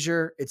Adam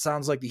Frazier. It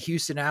sounds like the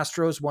Houston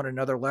Astros want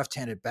another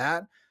left-handed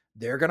bat.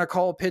 They're going to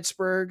call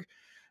Pittsburgh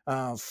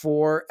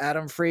for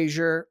Adam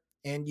Frazier.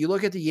 And you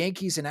look at the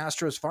Yankees and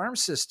Astros farm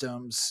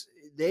systems,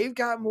 they've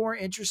got more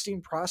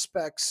interesting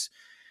prospects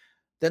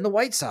than the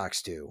White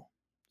Sox do.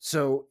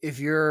 So if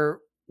you're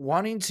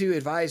wanting to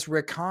advise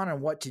Rick Hahn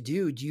on what to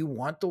do you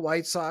want the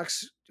White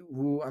Sox,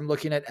 who I'm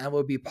looking at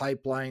MLB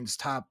Pipeline's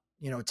top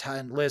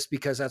 10 list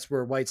because that's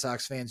where White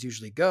Sox fans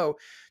usually go.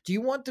 Do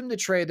you want them to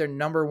trade their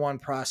number 1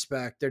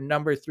 prospect, their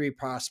number 3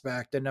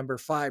 prospect, their number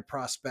 5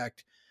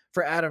 prospect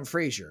for Adam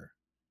Frazier?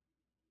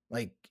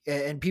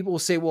 And people will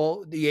say,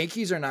 well, the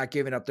Yankees are not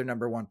giving up their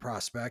number 1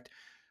 prospect.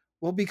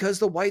 Well, because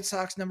the White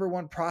Sox number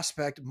 1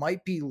 prospect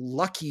might be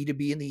lucky to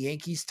be in the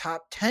Yankees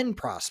top 10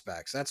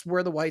 prospects. That's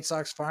where the White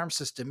Sox farm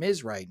system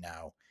is right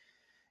now.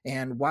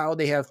 And while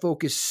they have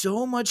focused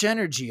so much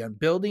energy on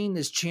building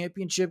this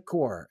championship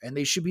core, and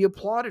they should be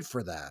applauded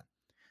for that,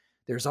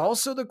 there's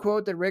also the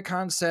quote that Rick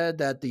Hahn said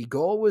that the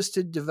goal was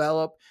to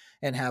develop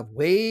and have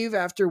wave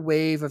after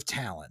wave of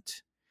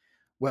talent.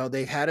 Well,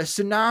 they've had a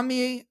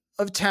tsunami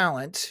of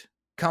talent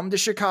come to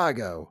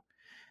Chicago,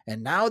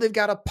 and now they've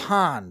got a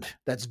pond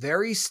that's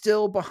very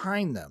still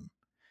behind them.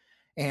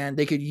 And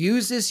they could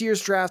use this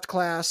year's draft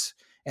class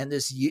and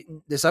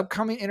this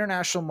upcoming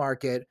international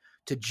market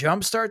to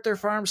jumpstart their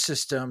farm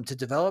system to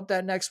develop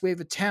that next wave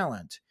of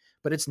talent.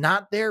 But it's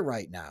not there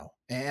right now.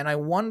 And I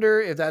wonder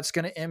if that's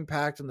going to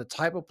impact on the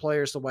type of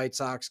players the White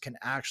Sox can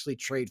actually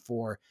trade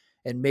for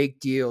and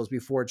make deals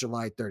before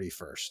July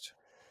 31st.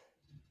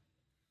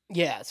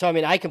 Yeah. So, I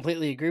mean, I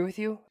completely agree with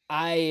you.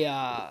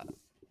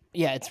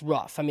 Yeah, it's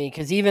rough. I mean,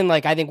 because even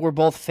I think we're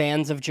both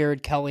fans of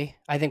Jared Kelly.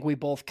 I think we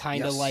both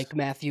kind of like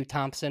Matthew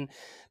Thompson.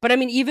 But I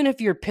mean, even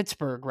if you're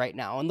Pittsburgh right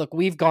now, and look,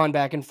 we've gone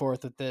back and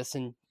forth with this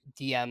and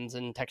DMs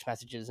and text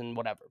messages and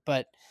whatever.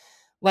 But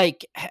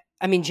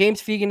I mean, James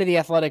Fegan of The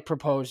Athletic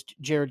proposed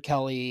Jared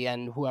Kelly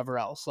and whoever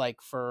else,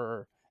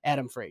 for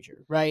Adam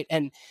Frazier, right?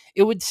 And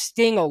it would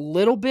sting a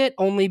little bit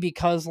only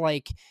because,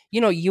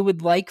 you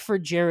would like for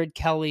Jared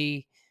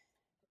Kelly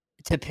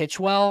to pitch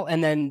well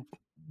and then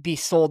be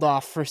sold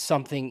off for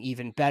something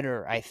even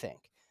better, I think.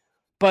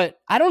 But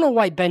I don't know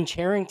why Ben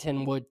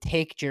Cherington would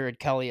take Jared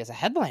Kelly as a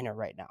headliner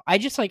right now. I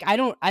just I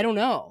don't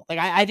know.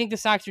 I think the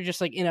Sox are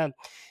just in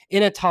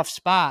a tough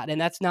spot. And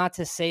that's not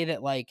to say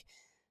that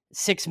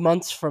 6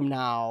 months from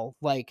now,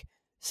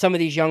 some of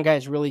these young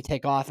guys really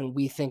take off and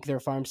we think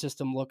their farm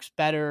system looks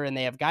better and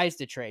they have guys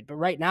to trade. But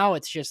right now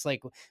it's just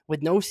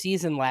with no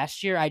season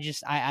last year, I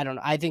don't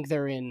know. I think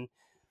they're in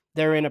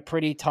a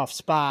pretty tough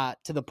spot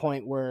to the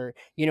point where,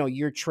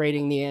 you're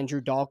trading the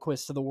Andrew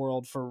Dahlquist of the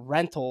world for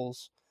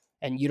rentals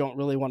and you don't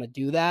really want to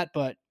do that,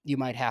 but you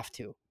might have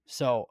to.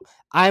 So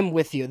I'm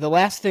with you. The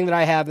last thing that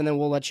I have, and then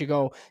we'll let you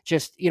go,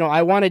 just,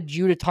 I wanted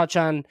you to touch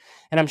on,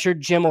 and I'm sure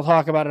Jim will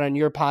talk about it on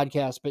your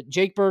podcast, but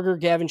Jake Berger,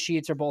 Gavin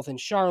Sheets are both in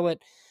Charlotte.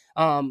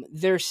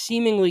 They're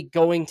seemingly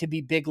going to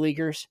be big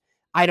leaguers.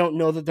 I don't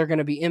know that they're going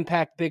to be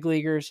impact big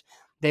leaguers.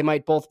 They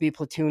might both be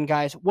platoon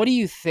guys. What do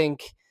you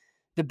think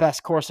the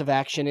best course of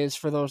action is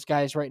for those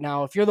guys right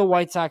now? If you're the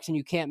White Sox and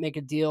you can't make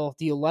a deal,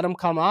 do you let them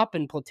come up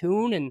and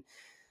platoon and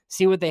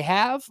see what they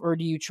have? Or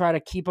do you try to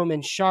keep them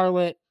in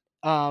Charlotte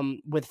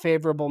with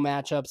favorable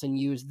matchups and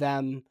use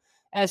them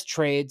as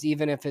trades,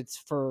 even if it's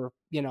for,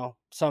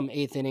 some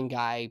 8th inning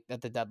guy at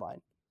the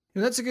deadline?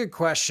 That's a good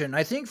question.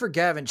 I think for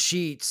Gavin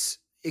Sheets,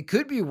 it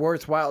could be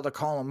worthwhile to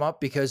call him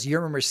up because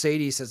Yermin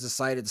Mercedes has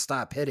decided to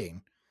stop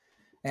hitting,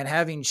 and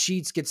having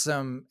Sheets get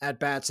some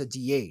at-bats at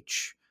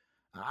DH.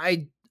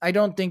 I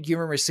don't think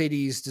Yermin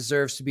Mercedes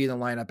deserves to be in the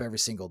lineup every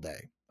single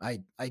day.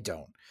 I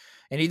don't.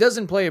 And he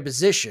doesn't play a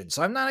position.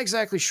 So I'm not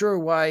exactly sure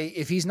why,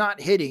 if he's not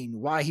hitting,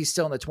 why he's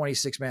still on the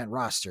 26-man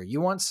roster.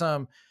 You want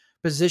some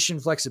position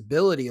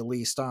flexibility, at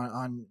least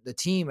on the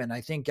team. And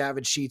I think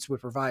Gavin Sheets would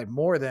provide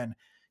more than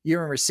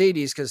Yermin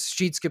Mercedes, because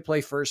Sheets could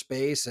play first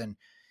base and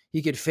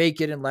he could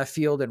fake it in left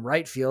field and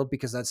right field,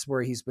 because that's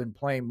where he's been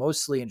playing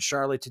mostly in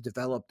Charlotte to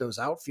develop those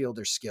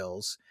outfielder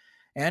skills.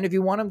 And if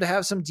you want him to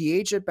have some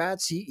DH at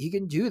bats, he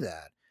can do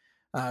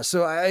that.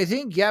 So I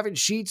think Gavin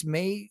Sheets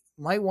might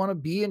want to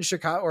be in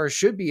Chicago, or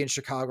should be in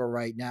Chicago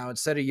right now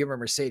instead of Yermin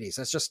Mercedes.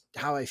 That's just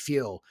how I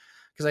feel,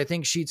 because I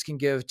think Sheets can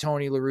give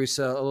Tony La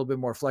Russa a little bit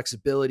more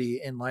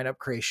flexibility in lineup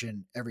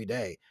creation every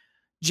day.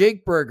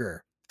 Jake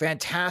Berger,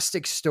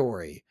 fantastic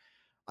story.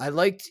 I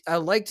like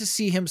to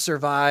see him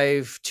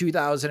survive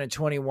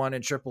 2021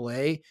 in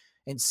AAA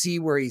and see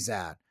where he's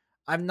at.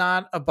 I'm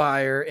not a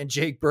buyer in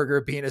Jake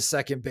Berger being a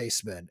second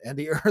baseman, and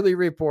the early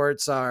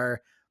reports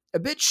are a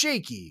bit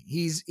shaky.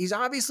 He's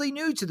obviously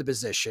new to the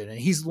position, and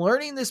he's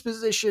learning this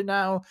position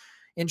now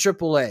in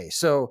AAA.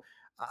 So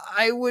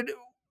I would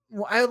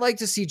like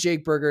to see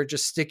Jake Berger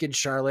just stick in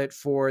Charlotte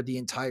for the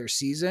entire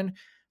season.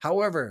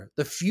 However,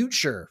 the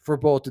future for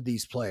both of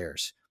these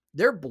players,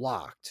 they're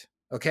blocked.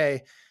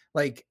 Okay.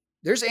 Like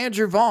there's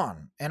Andrew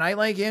Vaughn, and I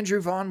like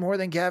Andrew Vaughn more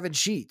than Gavin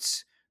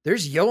Sheets.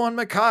 There's Yohan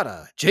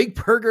Makata. Jake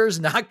Burger is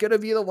not going to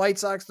be the White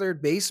Sox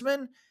third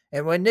baseman.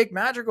 And when Nick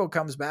Madrigal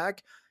comes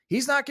back,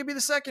 he's not going to be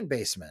the second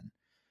baseman.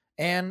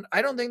 And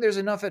I don't think there's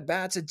enough at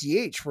bats at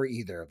DH for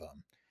either of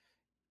them.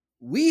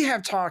 We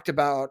have talked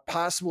about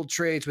possible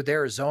trades with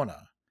Arizona.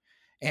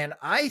 And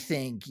I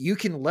think you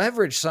can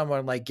leverage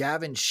someone like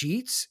Gavin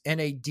Sheets in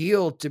a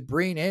deal to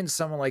bring in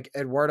someone like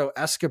Eduardo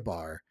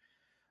Escobar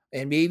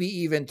and maybe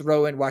even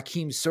throw in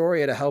Joaquim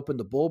Soria to help in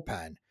the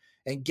bullpen.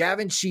 And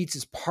Gavin Sheets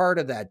is part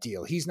of that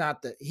deal. He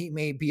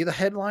may be the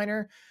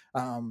headliner.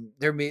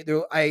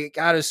 I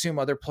got to assume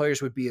other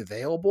players would be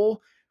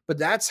available, but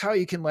that's how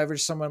you can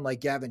leverage someone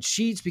like Gavin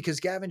Sheets, because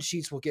Gavin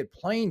Sheets will get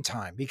playing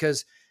time,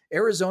 because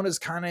Arizona's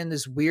kind of in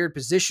this weird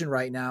position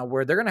right now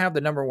where they're going to have the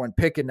number 1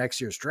 pick in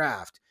next year's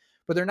draft,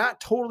 but they're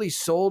not totally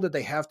sold that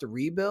they have to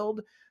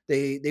rebuild.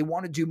 They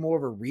want to do more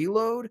of a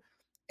reload,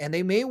 and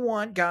they may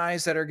want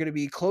guys that are going to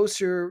be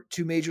closer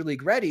to major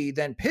league ready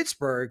than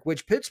Pittsburgh,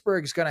 which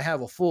Pittsburgh is going to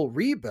have a full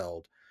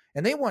rebuild,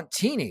 and they want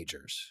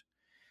teenagers.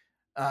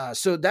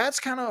 So that's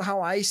kind of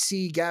how I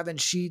see Gavin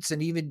Sheets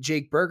and even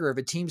Jake Burger. If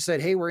a team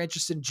said, hey, we're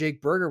interested in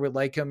Jake Burger, would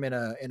like him in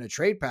a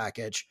trade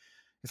package,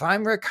 if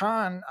I'm Rick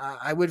Hahn,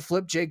 I would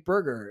flip Jake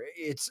Burger.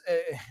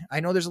 I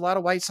know there's a lot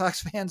of White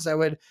Sox fans that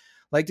would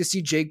like to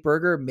see Jake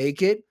Burger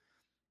make it,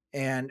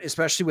 and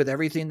especially with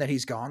everything that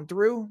he's gone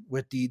through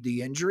with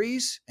the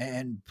injuries,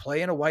 and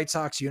play in a White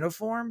Sox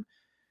uniform.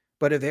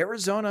 But if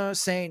Arizona is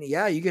saying,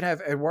 yeah, you can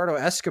have Eduardo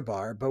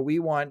Escobar, but we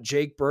want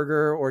Jake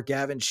Burger or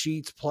Gavin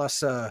Sheets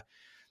plus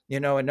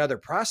another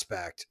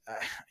prospect,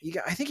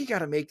 I think you got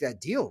to make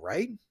that deal,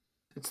 right?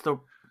 It's the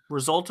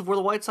result of where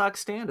the White Sox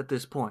stand at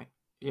this point,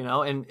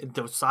 and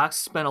the Sox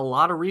spent a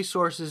lot of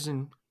resources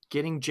in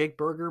getting Jake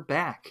Burger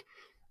back.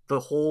 The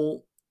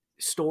whole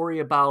story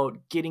about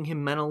getting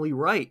him mentally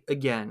right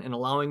again and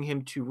allowing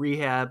him to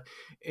rehab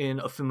in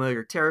a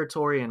familiar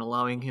territory and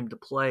allowing him to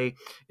play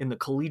in the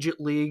collegiate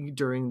league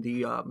during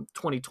the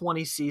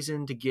 2020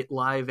 season to get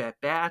live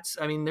at bats.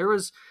 I mean, there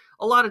was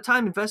a lot of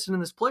time invested in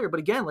this player, but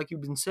again, like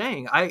you've been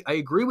saying, I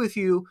agree with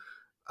you.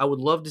 I would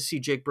love to see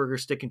Jake Burger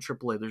stick in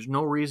AAA. There's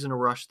no reason to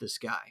rush this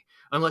guy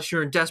unless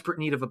you're in desperate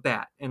need of a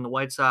bat, and the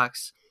White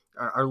Sox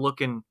are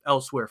looking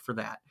elsewhere for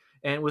that.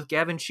 And with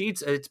Gavin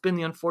Sheets, it's been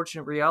the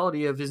unfortunate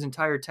reality of his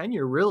entire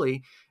tenure,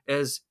 really,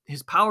 as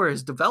his power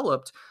has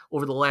developed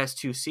over the last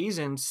 2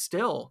 seasons.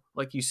 Still,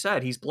 like you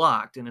said, he's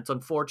blocked, and it's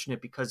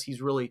unfortunate because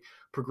he's really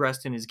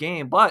progressed in his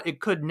game, but it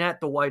could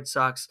net the White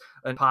Sox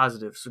a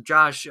positive. So,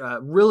 Josh,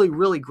 really,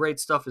 really great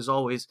stuff as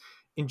always.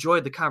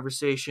 Enjoyed the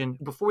conversation.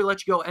 Before we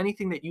let you go,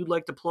 anything that you'd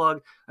like to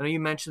plug? I know you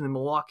mentioned the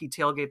Milwaukee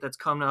tailgate that's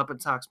coming up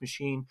at Sox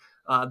Machine.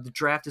 The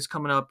draft is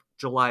coming up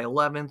July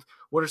 11th.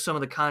 What are some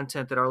of the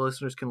content that our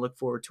listeners can look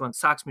forward to on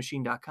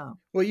SoxMachine.com?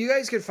 Well, you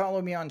guys can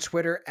follow me on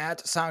Twitter at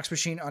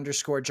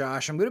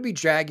SoxMachine_Josh. I'm going to be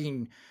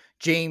dragging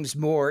James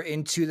more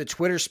into the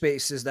Twitter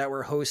spaces that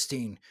we're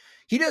hosting.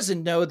 He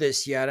doesn't know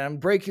this yet. I'm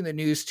breaking the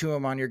news to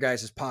him on your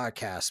guys'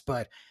 podcast,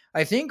 but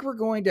I think we're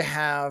going to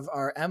have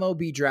our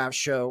MLB draft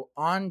show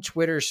on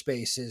Twitter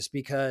spaces,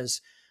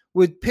 because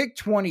with pick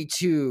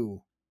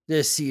 22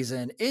 this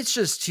season, it's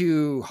just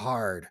too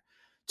hard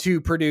to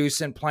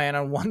produce and plan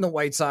on when the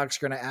White Sox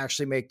are going to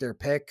actually make their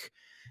pick.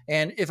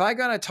 And if I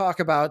got to talk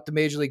about the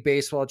Major League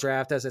Baseball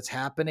draft as it's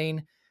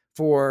happening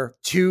for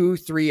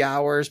 2-3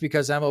 hours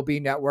because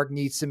MLB Network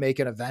needs to make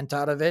an event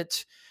out of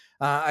it,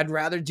 I'd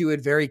rather do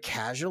it very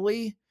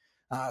casually.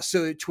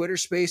 So Twitter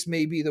space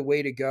may be the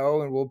way to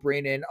go, and we'll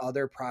bring in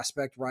other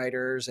prospect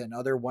writers and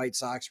other White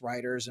Sox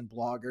writers and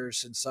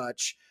bloggers and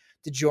such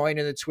to join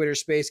in the Twitter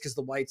space, because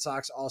the White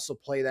Sox also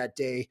play that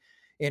day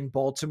in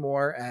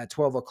Baltimore at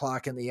 12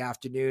 o'clock in the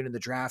afternoon, and the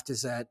draft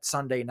is at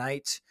Sunday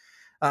night.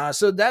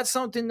 So that's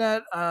something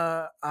that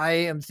I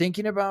am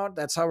thinking about.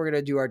 That's how we're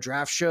going to do our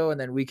draft show, and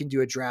then we can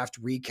do a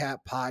draft recap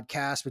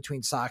podcast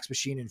between Sox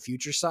Machine and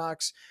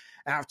FutureSox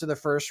after the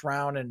first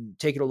round and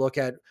taking a look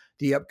at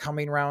the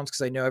upcoming rounds,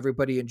 because I know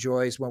everybody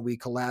enjoys when we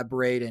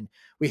collaborate and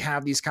we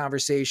have these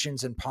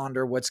conversations and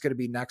ponder what's going to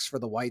be next for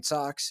the White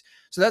Sox.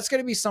 So that's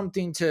going to be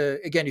something to,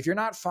 again, if you're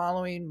not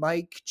following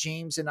Mike,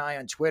 James, and I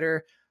on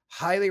Twitter,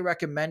 highly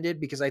recommended,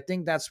 because I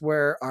think that's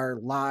where our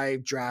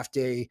live draft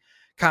day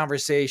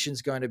conversation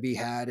is going to be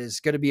had, is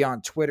going to be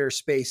on Twitter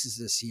spaces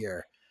this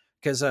year.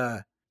 Because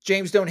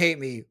James, don't hate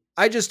me,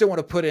 I just don't want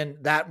to put in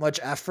that much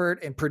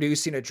effort in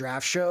producing a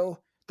draft show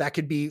that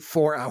could be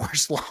 4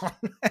 hours long.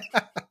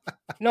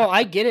 No,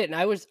 I get it. And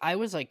I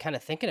was like kind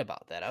of thinking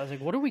about that. I was like,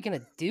 what are we going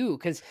to do?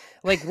 Because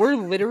like we're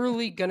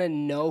literally going to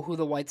know who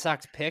the White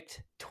Sox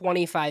picked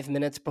 25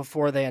 minutes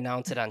before they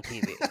announce it on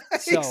TV.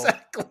 So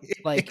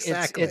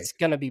exactly. It's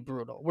going to be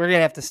brutal. We're going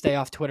to have to stay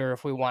off Twitter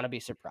if we want to be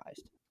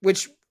surprised.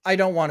 Which I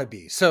don't want to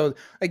be. So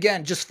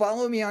again, just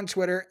follow me on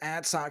Twitter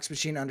at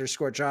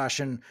SoxMachine_Josh,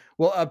 and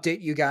we'll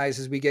update you guys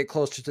as we get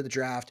closer to the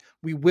draft.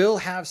 We will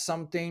have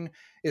something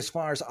as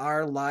far as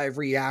our live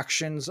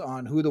reactions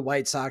on who the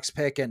White Sox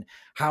pick and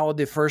how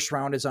the first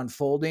round is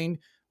unfolding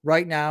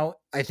Right now,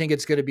 I think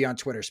it's going to be on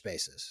Twitter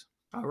Spaces.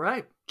 All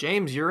right.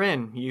 James, you're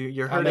in.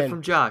 You heard I'm it in.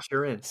 from Josh.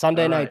 You're in.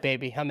 Sunday All night, right.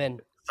 baby. I'm in.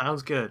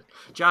 Sounds good.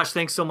 Josh,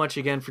 thanks so much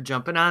again for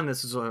jumping on.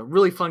 This is a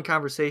really fun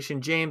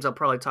conversation. James, I'll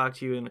probably talk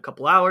to you in a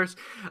couple hours.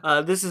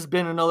 This has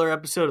been another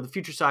episode of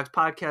the FutureSox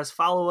podcast.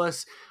 Follow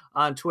us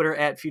on Twitter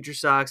at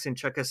FutureSox and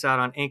check us out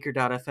on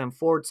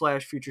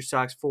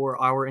anchor.fm/FutureSox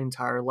for our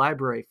entire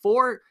library.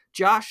 For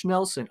Josh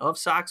Nelson of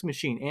Sox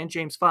Machine and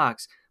James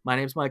Fox, my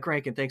name's Mike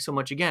Rankin. Thanks so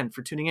much again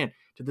for tuning in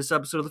to this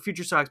episode of the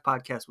FutureSox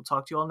podcast. We'll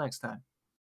talk to you all next time.